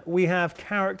then we have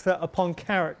character upon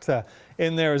character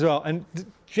in there as well. And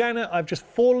Janet, I've just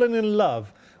fallen in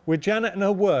love with Janet and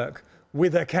her work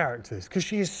with her characters, because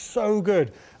she is so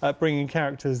good at bringing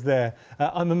characters there.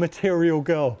 I'm a material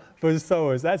girl for the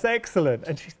sewers. That's excellent.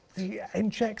 And she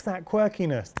injects that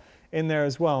quirkiness in there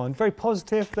as well. And very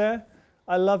positive there.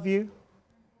 I love you.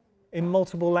 In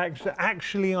multiple actions.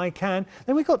 Actually, I can.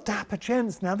 Then we've got Dapper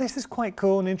Gents. Now, this is quite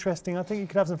cool and interesting. I think you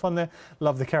could have some fun there.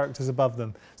 Love the characters above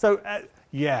them. So,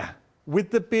 yeah,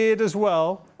 with the beard as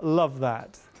well. Love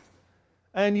that.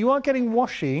 And you are getting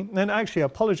washi, and actually I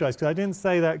apologise because I didn't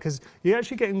say that, because you're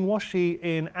actually getting washi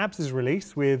in Abs's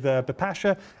release with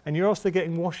Bipasha, and you're also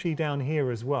getting washi down here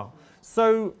as well.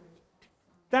 So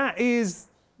that is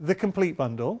the complete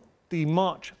bundle, the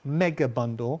March mega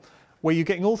bundle, where you're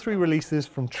getting all 3 releases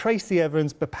from Tracy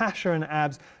Evans, Bipasha and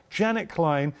Abs, Janet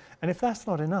Klein, and if that's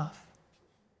not enough,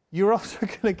 you're also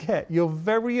going to get your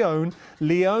very own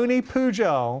Leonie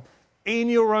Pujal in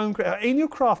your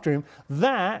craft room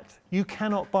that you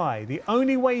cannot buy. The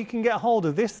only way you can get hold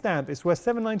of this stamp is worth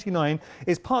 $7.99.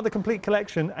 It's part of the complete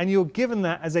collection, and you're given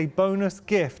that as a bonus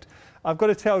gift. I've got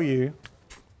to tell you,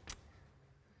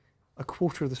 a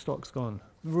quarter of the stock's gone.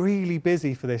 Really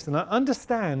busy for this, and I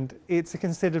understand it's a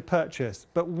considered purchase,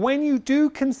 but when you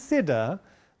do consider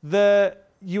that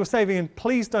you're saving, and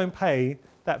please don't pay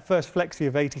that first flexi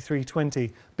of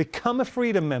 $83.20. Become a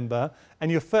freedom member,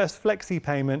 and your first flexi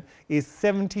payment is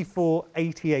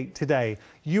 $74.88 today.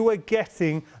 You are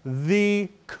getting the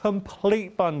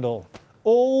complete bundle.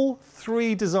 All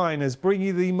 3 designers bring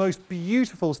you the most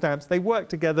beautiful stamps. They work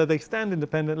together, they stand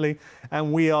independently,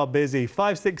 and we are busy.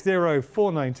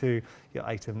 560-492, your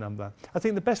item number. I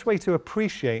think the best way to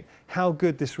appreciate how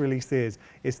good this release is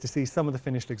to see some of the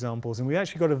finished examples. And we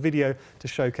actually got a video to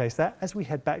showcase that as we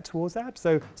head back towards Ab.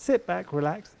 So sit back,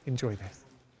 relax, enjoy this.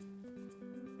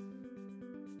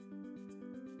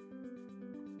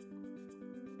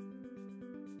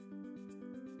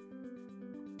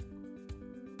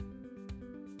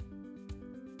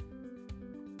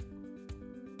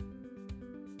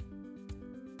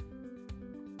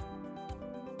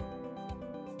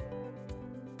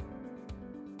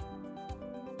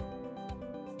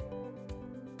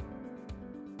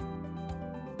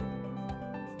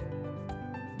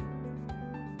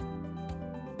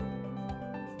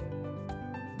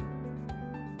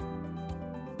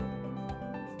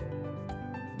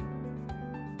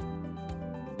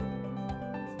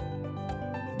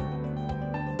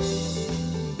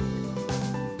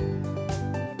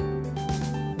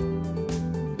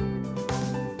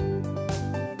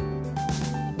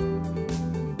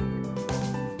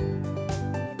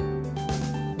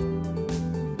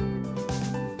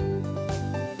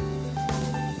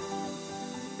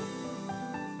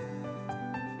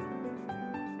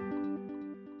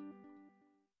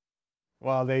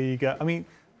 Well, there you go. I mean,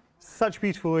 such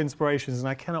beautiful inspirations, and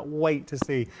I cannot wait to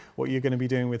see what you're going to be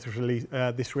doing with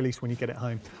this release when you get it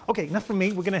home. Okay, enough from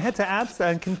me. We're going to head to Abs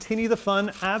and continue the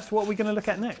fun. Abs, what are we going to look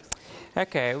at next?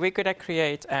 Okay, we're going to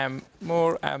create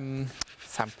more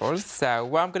samples. So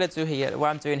what I'm going to do here, what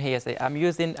I'm doing here is I'm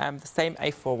using the same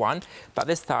A4 one, but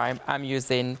this time I'm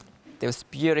using those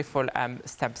beautiful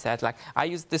stamp set. Like I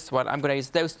use this one, I'm going to use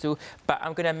those two, but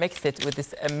I'm going to mix it with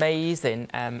this amazing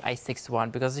A6 one,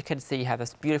 because you can see you have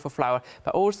this beautiful flower,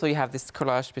 but also you have this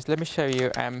collage piece. Let me show you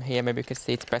here, maybe you can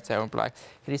see it better on black.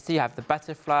 Can you see you have the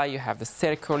butterfly, you have the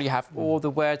circle, you have all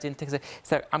the words in text.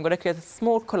 So I'm going to create a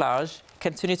small collage,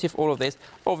 continuity of all of this.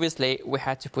 Obviously, we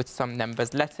had to put some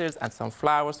numbers, letters, and some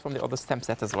flowers from the other stamp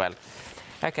set as well.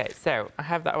 Okay, so I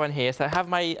have that one here. So I have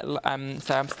my,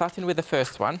 so I'm starting with the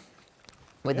first one,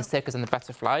 with the circles and the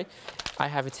butterfly. I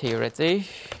have it here ready.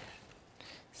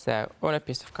 So on a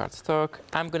piece of cardstock,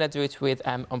 I'm gonna do it with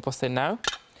embossing now.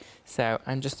 So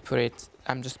I'm just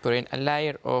putting a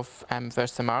layer of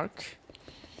Versamark.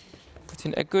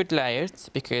 Putting a good layer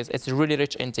because it's really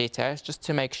rich in details, just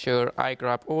to make sure I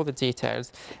grab all the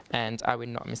details and I will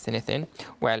not miss anything.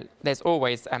 Well, there's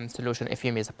always solution if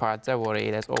you miss a part. Don't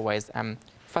worry. There's always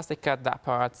firstly cut that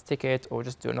part, stick it, or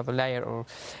just do another layer. Or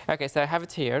okay, so I have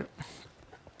it here.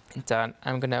 Done.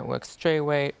 I'm gonna work straight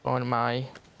away on my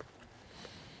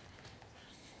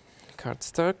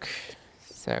cardstock.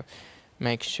 So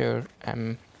make sure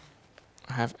I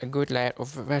have a good layer of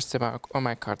Versamark on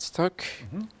my cardstock.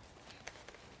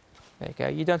 There you go.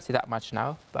 You don't see that much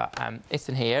now, but it's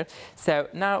in here. So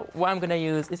now what I'm going to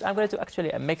use is I'm going to do actually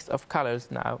a mix of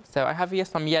colors now. So I have here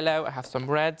some yellow, I have some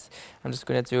red. I'm just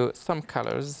going to do some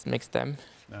colors, mix them.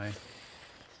 Nice.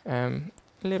 A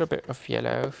little bit of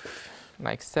yellow,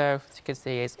 like so. As you can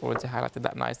see, it's already highlighted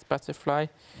that nice butterfly.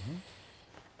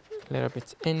 A little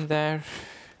bit in there.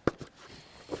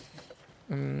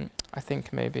 I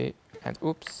think maybe, and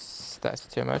oops, that's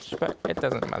too much, but it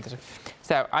doesn't matter.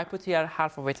 So I put here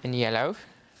half of it in yellow.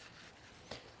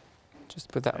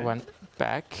 Just put that one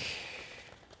back.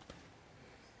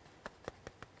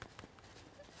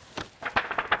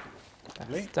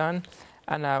 That's done.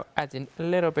 And now add in a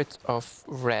little bit of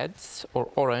red or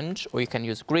orange, or you can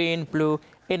use green, blue,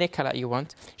 any color you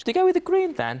want. Should we go with the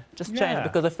green then? Just change,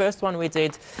 because the first one we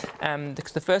did,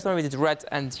 red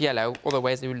and yellow,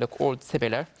 otherwise it will look all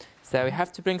similar. So we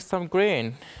have to bring some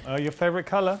green. Your favorite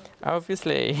color?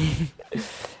 Obviously.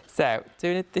 So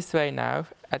doing it this way now,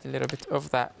 add a little bit of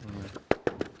that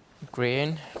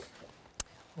green.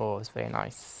 Oh, it's very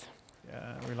nice.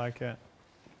 Yeah, we like it.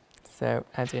 So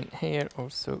add in here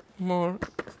also more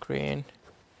green.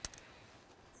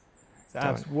 So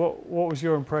Abs, what was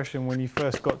your impression when you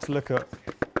first got to look at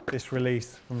this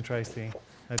release from Tracy?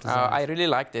 I really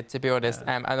liked it, to be honest,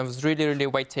 and I was really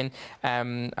waiting.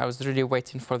 I was really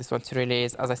waiting for this one to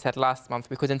release. As I said last month,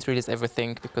 we couldn't release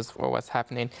everything because of what's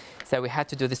happening, so we had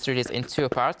to do this release in two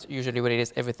parts. Usually we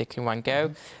release everything in one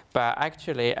go, but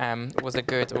actually it was a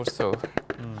good also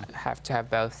have to have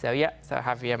both. So yeah, so I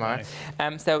have VMR.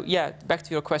 Nice. So yeah, back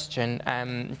to your question.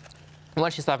 When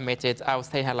she submitted, I was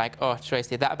saying her like, oh,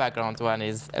 Tracy, that background one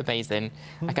is amazing.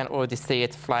 I can already see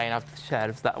it flying off the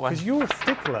shelves, that one. Because you're a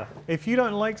stickler. If you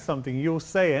don't like something, you'll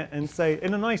say it and say,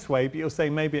 in a nice way, but you'll say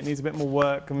maybe it needs a bit more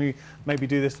work, and we maybe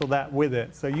do this or that with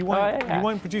it. So you won't, you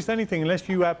won't produce anything unless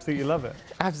you absolutely love it.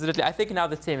 Absolutely. I think now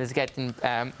the team is getting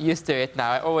used to it now.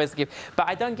 I always give, but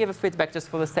I don't give a feedback just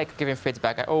for the sake of giving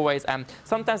feedback. I always,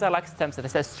 sometimes I like stamps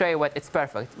that say straight away, it's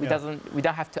perfect. We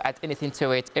don't have to add anything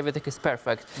to it. Everything is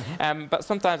perfect. But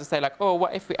sometimes I say like, oh,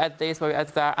 what if we add this, what if we add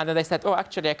that? And then they said, oh,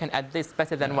 actually, I can add this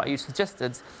better than what you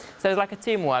suggested. So it's like a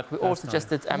teamwork. We all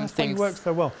suggested things. It works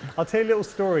so well. I'll tell you a little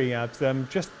story, Abs.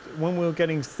 Just when we were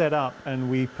getting set up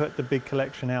and we put the big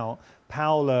collection out,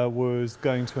 Paola was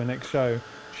going to her next show.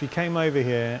 She came over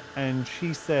here and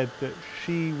she said that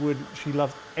she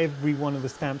loved every one of the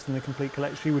stamps in the complete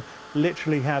collection. She would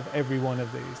literally have every one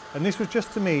of these. And this was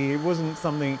just to me, it wasn't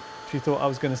something she thought I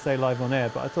was going to say live on air,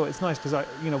 but I thought it's nice because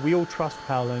we all trust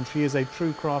Paola, and she is a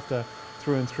true crafter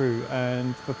through and through.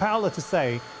 And for Paola to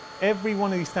say every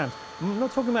one of these stamps, I'm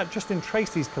not talking about just in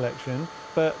Tracy's collection,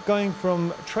 but going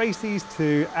from Tracy's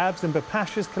to Abs and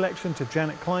Bapasha's collection to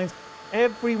Janet Klein's,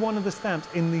 every one of the stamps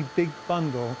in the big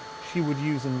bundle she would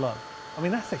use and love. I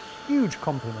mean, that's a huge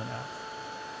compliment, Abs.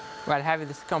 Well, having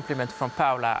this compliment from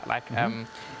Paola, like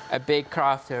a big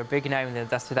crafter, a big name in the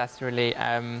industry, that's really,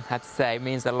 had to say,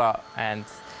 means a lot. And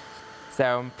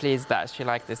so I'm pleased that she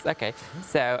liked this. Okay,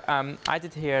 so I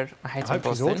did here, I hope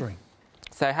she's ordering.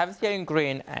 So I have it here in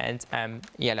green and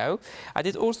yellow. I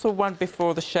did also one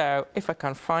before the show. If I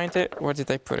can find it, where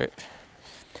did I put it?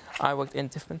 I worked in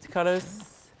different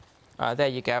colors. There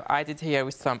you go. I did here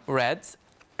with some red.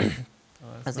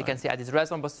 As you can see, I did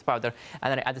red on both powder,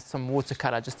 and then I added some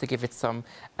watercolor just to give it some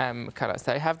color.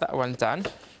 So I have that one done.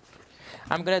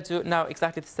 I'm going to do now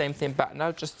exactly the same thing, but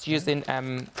now just using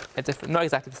a different, not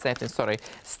exactly the same thing, sorry,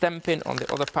 stamping on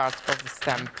the other part of the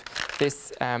stamp, this,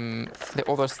 the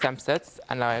other stamp sets,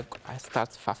 and now I start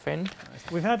faffing.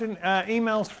 We've had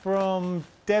emails from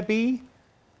Debbie,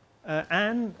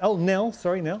 Anne, oh, Nell,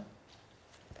 sorry, Nell,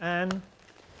 Anne.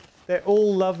 They're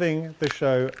all loving the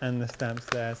show and the stamps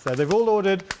there. So they've all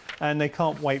ordered and they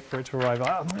can't wait for it to arrive.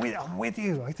 I'm with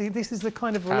you. I think this is the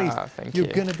kind of release you're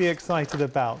going to be excited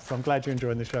about. So I'm glad you're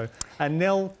enjoying the show. And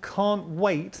Nell can't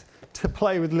wait to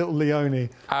play with Little Leonie.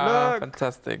 Oh,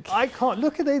 fantastic. I can't.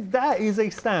 Look at it. That is a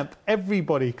stamp.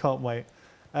 Everybody can't wait.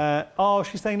 Oh,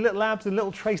 she's saying Little Labs and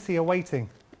Little Tracy are waiting.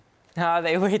 Ah,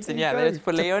 they're waiting, yeah, they're waiting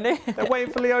for Leonie. They're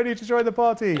waiting for Leonie to join the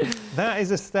party. That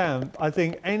is a stamp I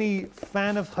think any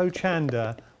fan of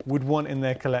Hochanda would want in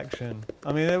their collection.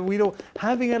 I mean, we'd all,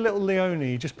 having a Little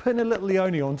Leonie, just putting a Little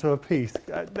Leonie onto a piece,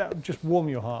 that would just warm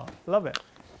your heart. Love it.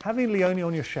 Having Leonie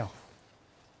on your shelf.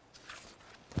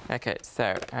 Okay,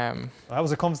 so... that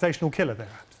was a conversational killer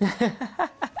there.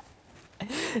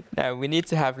 No, we need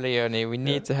to have Leonie. We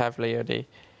need to have Leonie.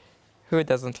 Who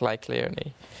doesn't like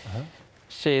Leonie?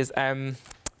 She's,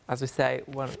 as we say,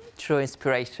 one true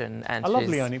inspiration. And I love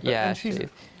Leonie, but yeah,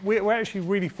 we're actually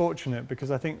really fortunate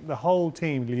because I think the whole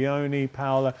team, Leonie,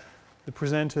 Paola, the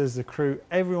presenters, the crew,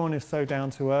 everyone is so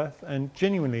down to earth. And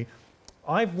genuinely,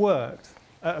 I've worked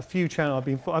at a few channels.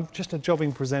 I'm just a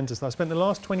jobbing presenter, so I spent the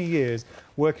last 20 years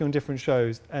working on different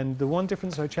shows. And the one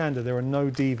difference with Hochanda, there are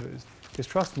no divas. Because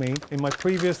trust me, in my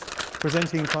previous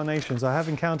presenting incarnations, I have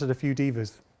encountered a few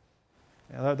divas.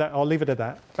 I'll leave it at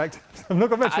that. I'm not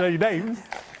going to mention any names.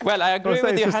 Well, I agree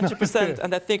with you 100%,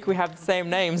 and I think we have the same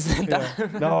names. Yeah.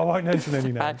 No, I won't mention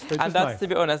any names. And that's, to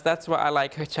be honest, that's what I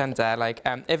like Hochanda. Like,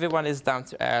 everyone is down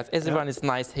to earth, everyone is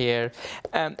nice here,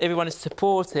 everyone is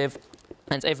supportive,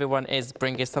 and everyone is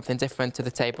bringing something different to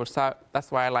the table. So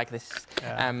that's why I like this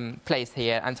place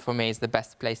here, and for me, it's the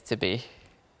best place to be.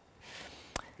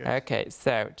 Good. Okay,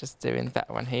 so just doing that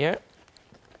one here.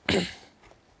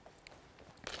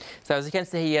 So as you can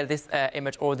see here, this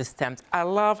image, all the stamps, I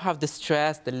love how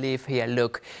distressed the leaf here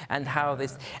look, and how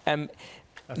this,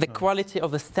 the quality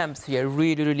of the stamps here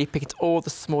really picked all the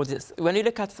small, when you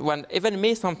look at one, even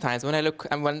me sometimes, when I look,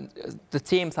 and when the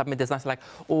team submit designs, like,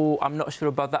 oh, I'm not sure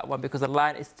about that one because the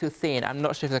line is too thin, I'm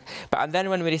not sure. And then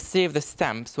when we receive the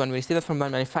stamps, when we receive them from the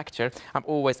manufacturer, I'm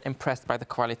always impressed by the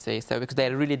quality. So because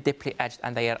they're really deeply etched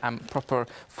and they are proper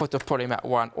photopolymer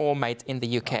one, all made in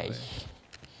the UK. Oh,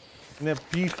 and they're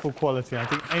beautiful quality. I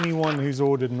think anyone who's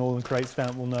ordered an AALL Create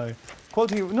stamp will know.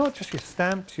 Quality, not just your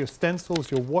stamps, your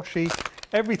stencils, your washi,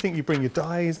 everything you bring, your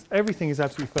dies, everything is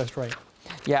absolutely first rate.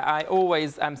 Yeah, I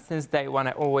always, since day one,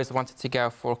 I always wanted to go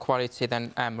for quality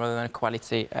than rather than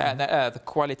quality, the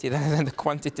quality than the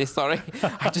quantity. Sorry,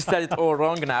 I just said it all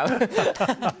wrong now.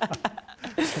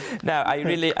 No, I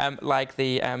really like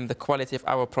the quality of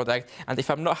our product, and if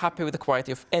I'm not happy with the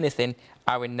quality of anything,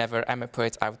 I will never put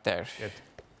it out there. Good.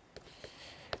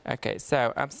 Okay,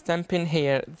 so I'm stamping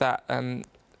here that.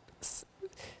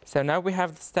 So now we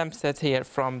have the stamp set here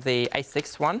from the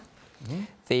A6 one,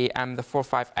 the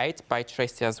 458 by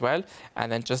Tracy as well,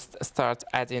 and then just start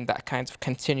adding that kind of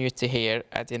continuity here,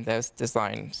 adding those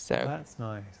designs. So that's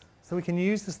nice. So we can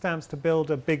use the stamps to build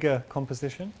a bigger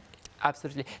composition.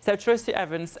 Absolutely. So Tracy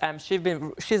Evans,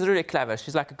 she's really clever.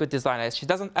 She's like a good designer. She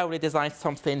doesn't only design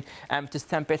something to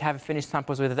stamp it, have finished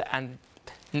samples with it, and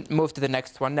move to the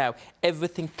next one. Now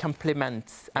everything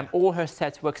complements, and all her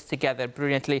sets works together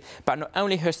brilliantly. But not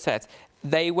only her set,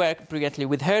 they work brilliantly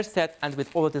with her set and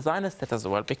with all the designer set as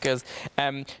well, because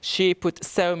she put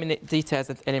so many details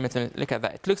and elements in it. Look at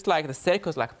that. It looks like the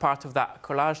circle's like part of that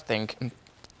collage thing.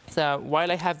 So while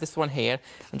I have this one here,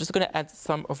 I'm just going to add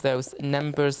some of those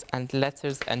numbers and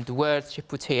letters and words she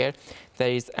put here.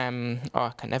 There is, oh, I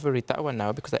can never read that one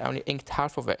now because I only inked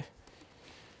half of it.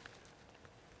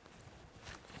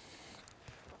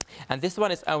 And this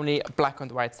one is only black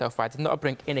and white so far. I did not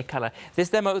bring any color. This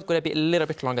demo is going to be a little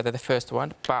bit longer than the first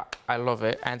one, but I love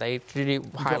it, and I really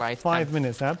highlight. Got 5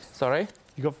 minutes, Ab. Sorry?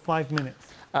 You got 5 minutes.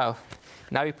 Oh,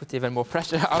 now you put even more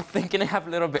pressure. I was thinking I have a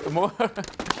little bit more,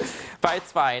 but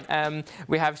it's fine.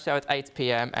 We have show at 8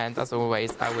 p.m. and as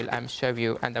always, I will show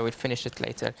you, and I will finish it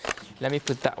later. Let me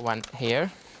put that one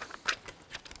here.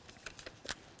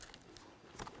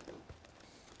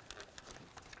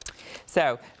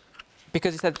 So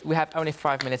because you said we have only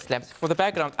 5 minutes left. For the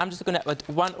background, I'm just going to add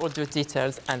one or two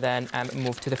details and then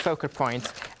move to the focal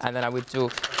point, and then I will do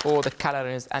all the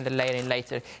colorings and the layering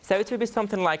later. So it will be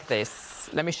something like this.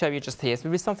 Let me show you just here. It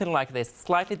will be something like this,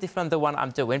 slightly different than the one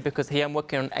I'm doing, because here I'm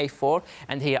working on A4,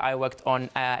 and here I worked on,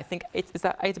 I think, is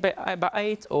that 8 by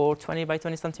 8 or 20 by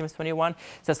 20 centimeters, 21?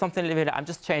 So something a little bit, I'm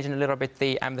just changing a little bit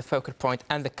the focal point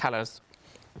and the colors.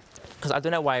 Because I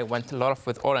don't know why I went a lot of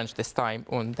with orange this time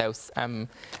on those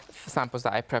samples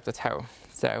that I prepped at home.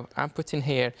 So I'm putting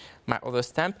here my other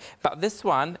stamp. But this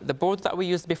one, the board that we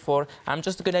used before, I'm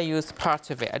just going to use part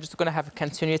of it. I'm just going to have a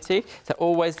continuity. So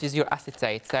always use your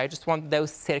acetate. So I just want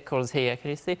those circles here.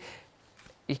 Can you see?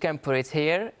 You can put it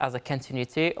here as a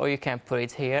continuity, or you can put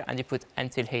it here and you put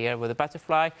until here with a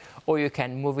butterfly, or you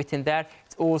can move it in there.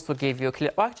 It also gives you a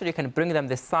clear, actually you can bring them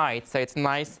this side, so it's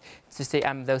nice to see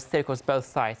those circles both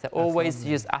sides. So always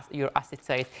use your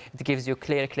acetate. It gives you a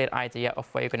clear idea of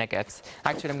where you're going to get.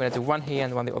 Actually, I'm going to do one here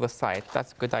and one the other side.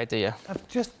 That's a good idea.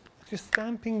 Just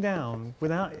stamping down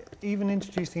without even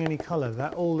introducing any colour,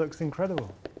 that all looks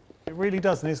incredible. It really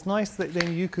does, and it's nice that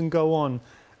then you can go on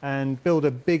and build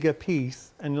a bigger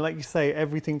piece, and like you say,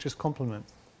 everything just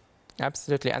complements.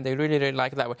 Absolutely, and they really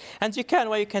like that one. And you can,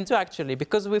 what you can do actually,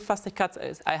 because with faster cuts,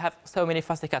 I have so many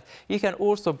faster cuts, you can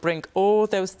also bring all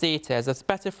those details, those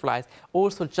butterflies,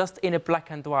 also just in a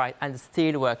black and white and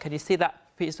steel work. Can you see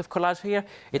that piece of collage here?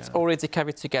 It's already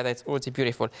covered together, it's already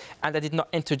beautiful. And I did not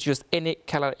introduce any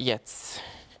color yet.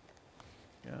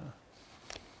 Yeah.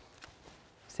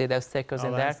 See those circles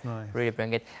in there? Nice. Really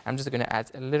bring it. I'm just going to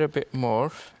add a little bit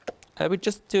more. I would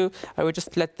just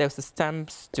let those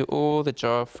stamps do all the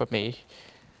job for me.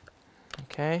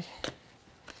 Okay.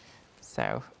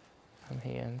 So from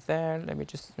here and there, let me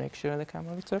just make sure the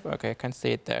camera is up. Okay, I can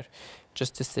see it there,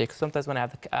 just to see. Because sometimes when I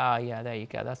have the yeah, there you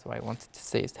go. That's what I wanted to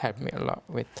see. It's helped me a lot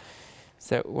with.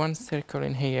 So one circle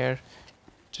in here.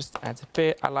 Just add a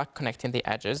bit. I like connecting the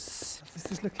edges. This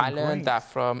is looking I learned great. that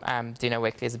from Dina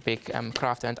Wakely, is a big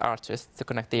crafter and artist, to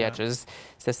connect the edges.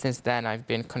 So since then, I've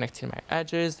been connecting my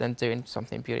edges and doing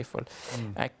something beautiful.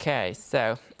 Okay,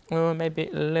 so maybe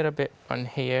a little bit on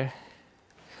here.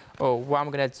 Oh, what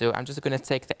I'm going to do, I'm just going to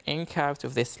take the ink out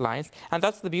of these lines. And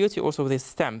that's the beauty also of these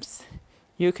stamps.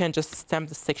 You can just stamp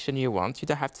the section you want. You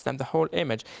don't have to stamp the whole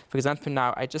image. For example,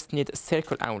 now I just need a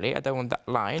circle only. I don't want that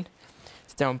line.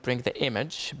 Don't break the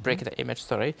image,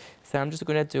 sorry. So I'm just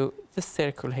going to do the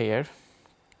circle here.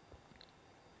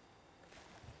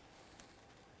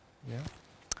 Yeah.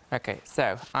 Okay,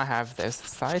 so I have this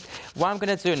side. What I'm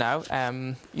going to do now,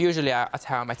 usually at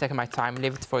home I take my time,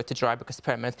 leave it for it to dry because it's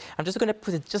permanent. I'm just going to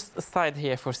put it just aside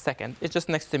here for a second. It's just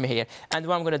next to me here. And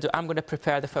what I'm going to do, I'm going to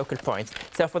prepare the focal point.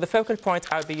 So for the focal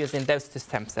point, I'll be using those two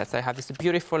stamp sets. I have this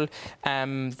beautiful,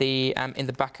 in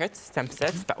the bucket stamp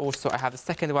set, but also I have the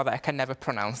second one that I can never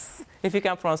pronounce. If you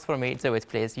can pronounce for me, do it,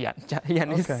 please.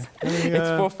 Yanis. Okay.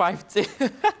 It's 452.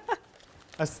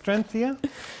 Astranthia?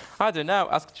 I don't know.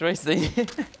 Ask Tracy.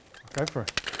 Go for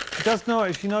it. She does know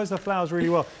it. She knows her flowers really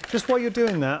well. Just while you're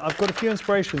doing that, I've got a few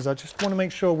inspirations. I just want to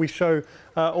make sure we show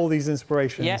all these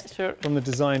inspirations from the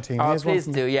design team. Oh, please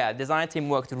do. Yeah, design team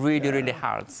worked really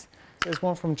hard. There's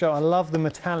one from Joe. I love the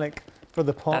metallic for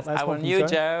the pot. That's our new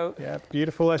Joe. Yeah,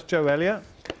 beautiful. That's Joe Elliott.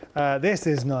 This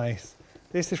is nice.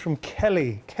 This is from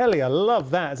Kelly. Kelly, I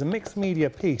love that. It's a mixed media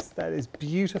piece. That is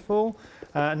beautiful.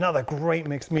 Another great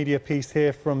mixed media piece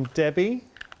here from Debbie.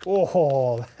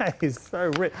 Oh, that is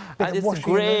so rich. And it's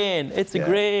green. It's a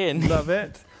green. Love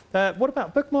it. What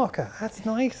about bookmarker? That's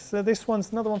nice. This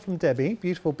one's another one from Debbie.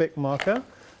 Beautiful bookmarker.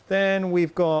 Then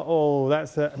we've got,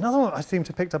 that's another one. I seem to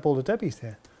have picked up all the Debbies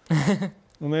here.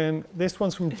 And then this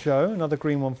one's from Joe. Another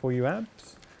green one for you,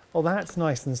 Abs. Oh, that's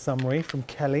nice and summery from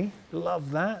Kelly.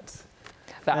 Love that.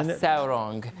 That's so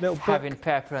wrong, having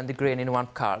purple and the green in one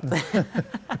card.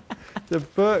 The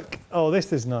book. Oh,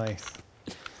 this is nice.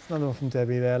 Another one from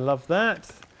Debbie there. Love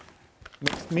that.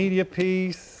 Mixed media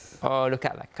piece. Oh, look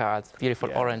at that card. Beautiful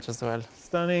orange as well.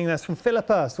 Stunning. That's from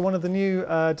Philippa, so one of the new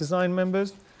design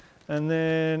members. And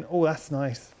then, that's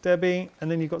nice. Debbie. And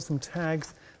then you've got some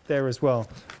tags there as well.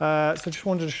 So just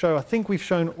wanted to show, I think we've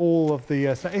shown all of the...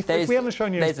 if we haven't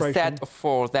shown you inspiration... There's a set of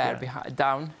 4 there,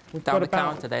 down the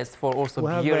counter. There's 4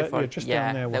 also beautiful. Just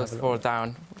down there. Those 4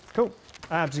 down. Cool.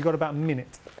 Abs, you've got about a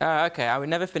minute. Okay, I will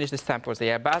never finish the samples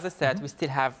here, but as I said, we still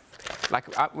have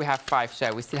we have 5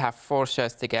 shows. We still have 4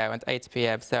 shows to go and 8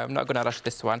 p.m. So I'm not going to rush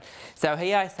this one. So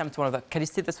here I am to one of the. Can you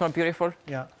see this one beautiful?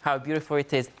 Yeah. How beautiful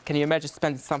it is. Can you imagine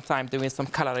spending some time doing some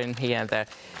coloring here and there?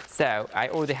 So I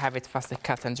already have it fussy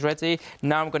cut and ready.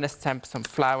 Now I'm going to stamp some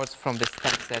flowers from this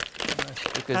stamp set.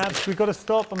 Abs, we've got to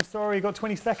stop. I'm sorry, you've got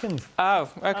 20 seconds. Oh,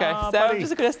 okay. So buddy. I'm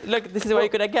just going to look. This is what you're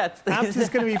going to get. Abs is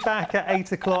going to be back at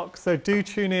 8 o'clock, so do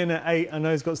tune in at 8. I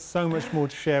know he's got so much more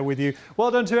to share with you.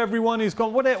 Well done to everyone who's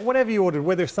got whatever you ordered,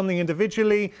 whether it's something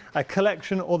individually, a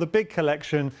collection, or the big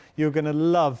collection. You're going to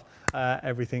love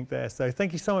everything there. So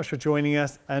thank you so much for joining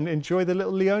us, and enjoy the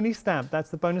Little Leonie stamp. That's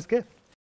the bonus gift.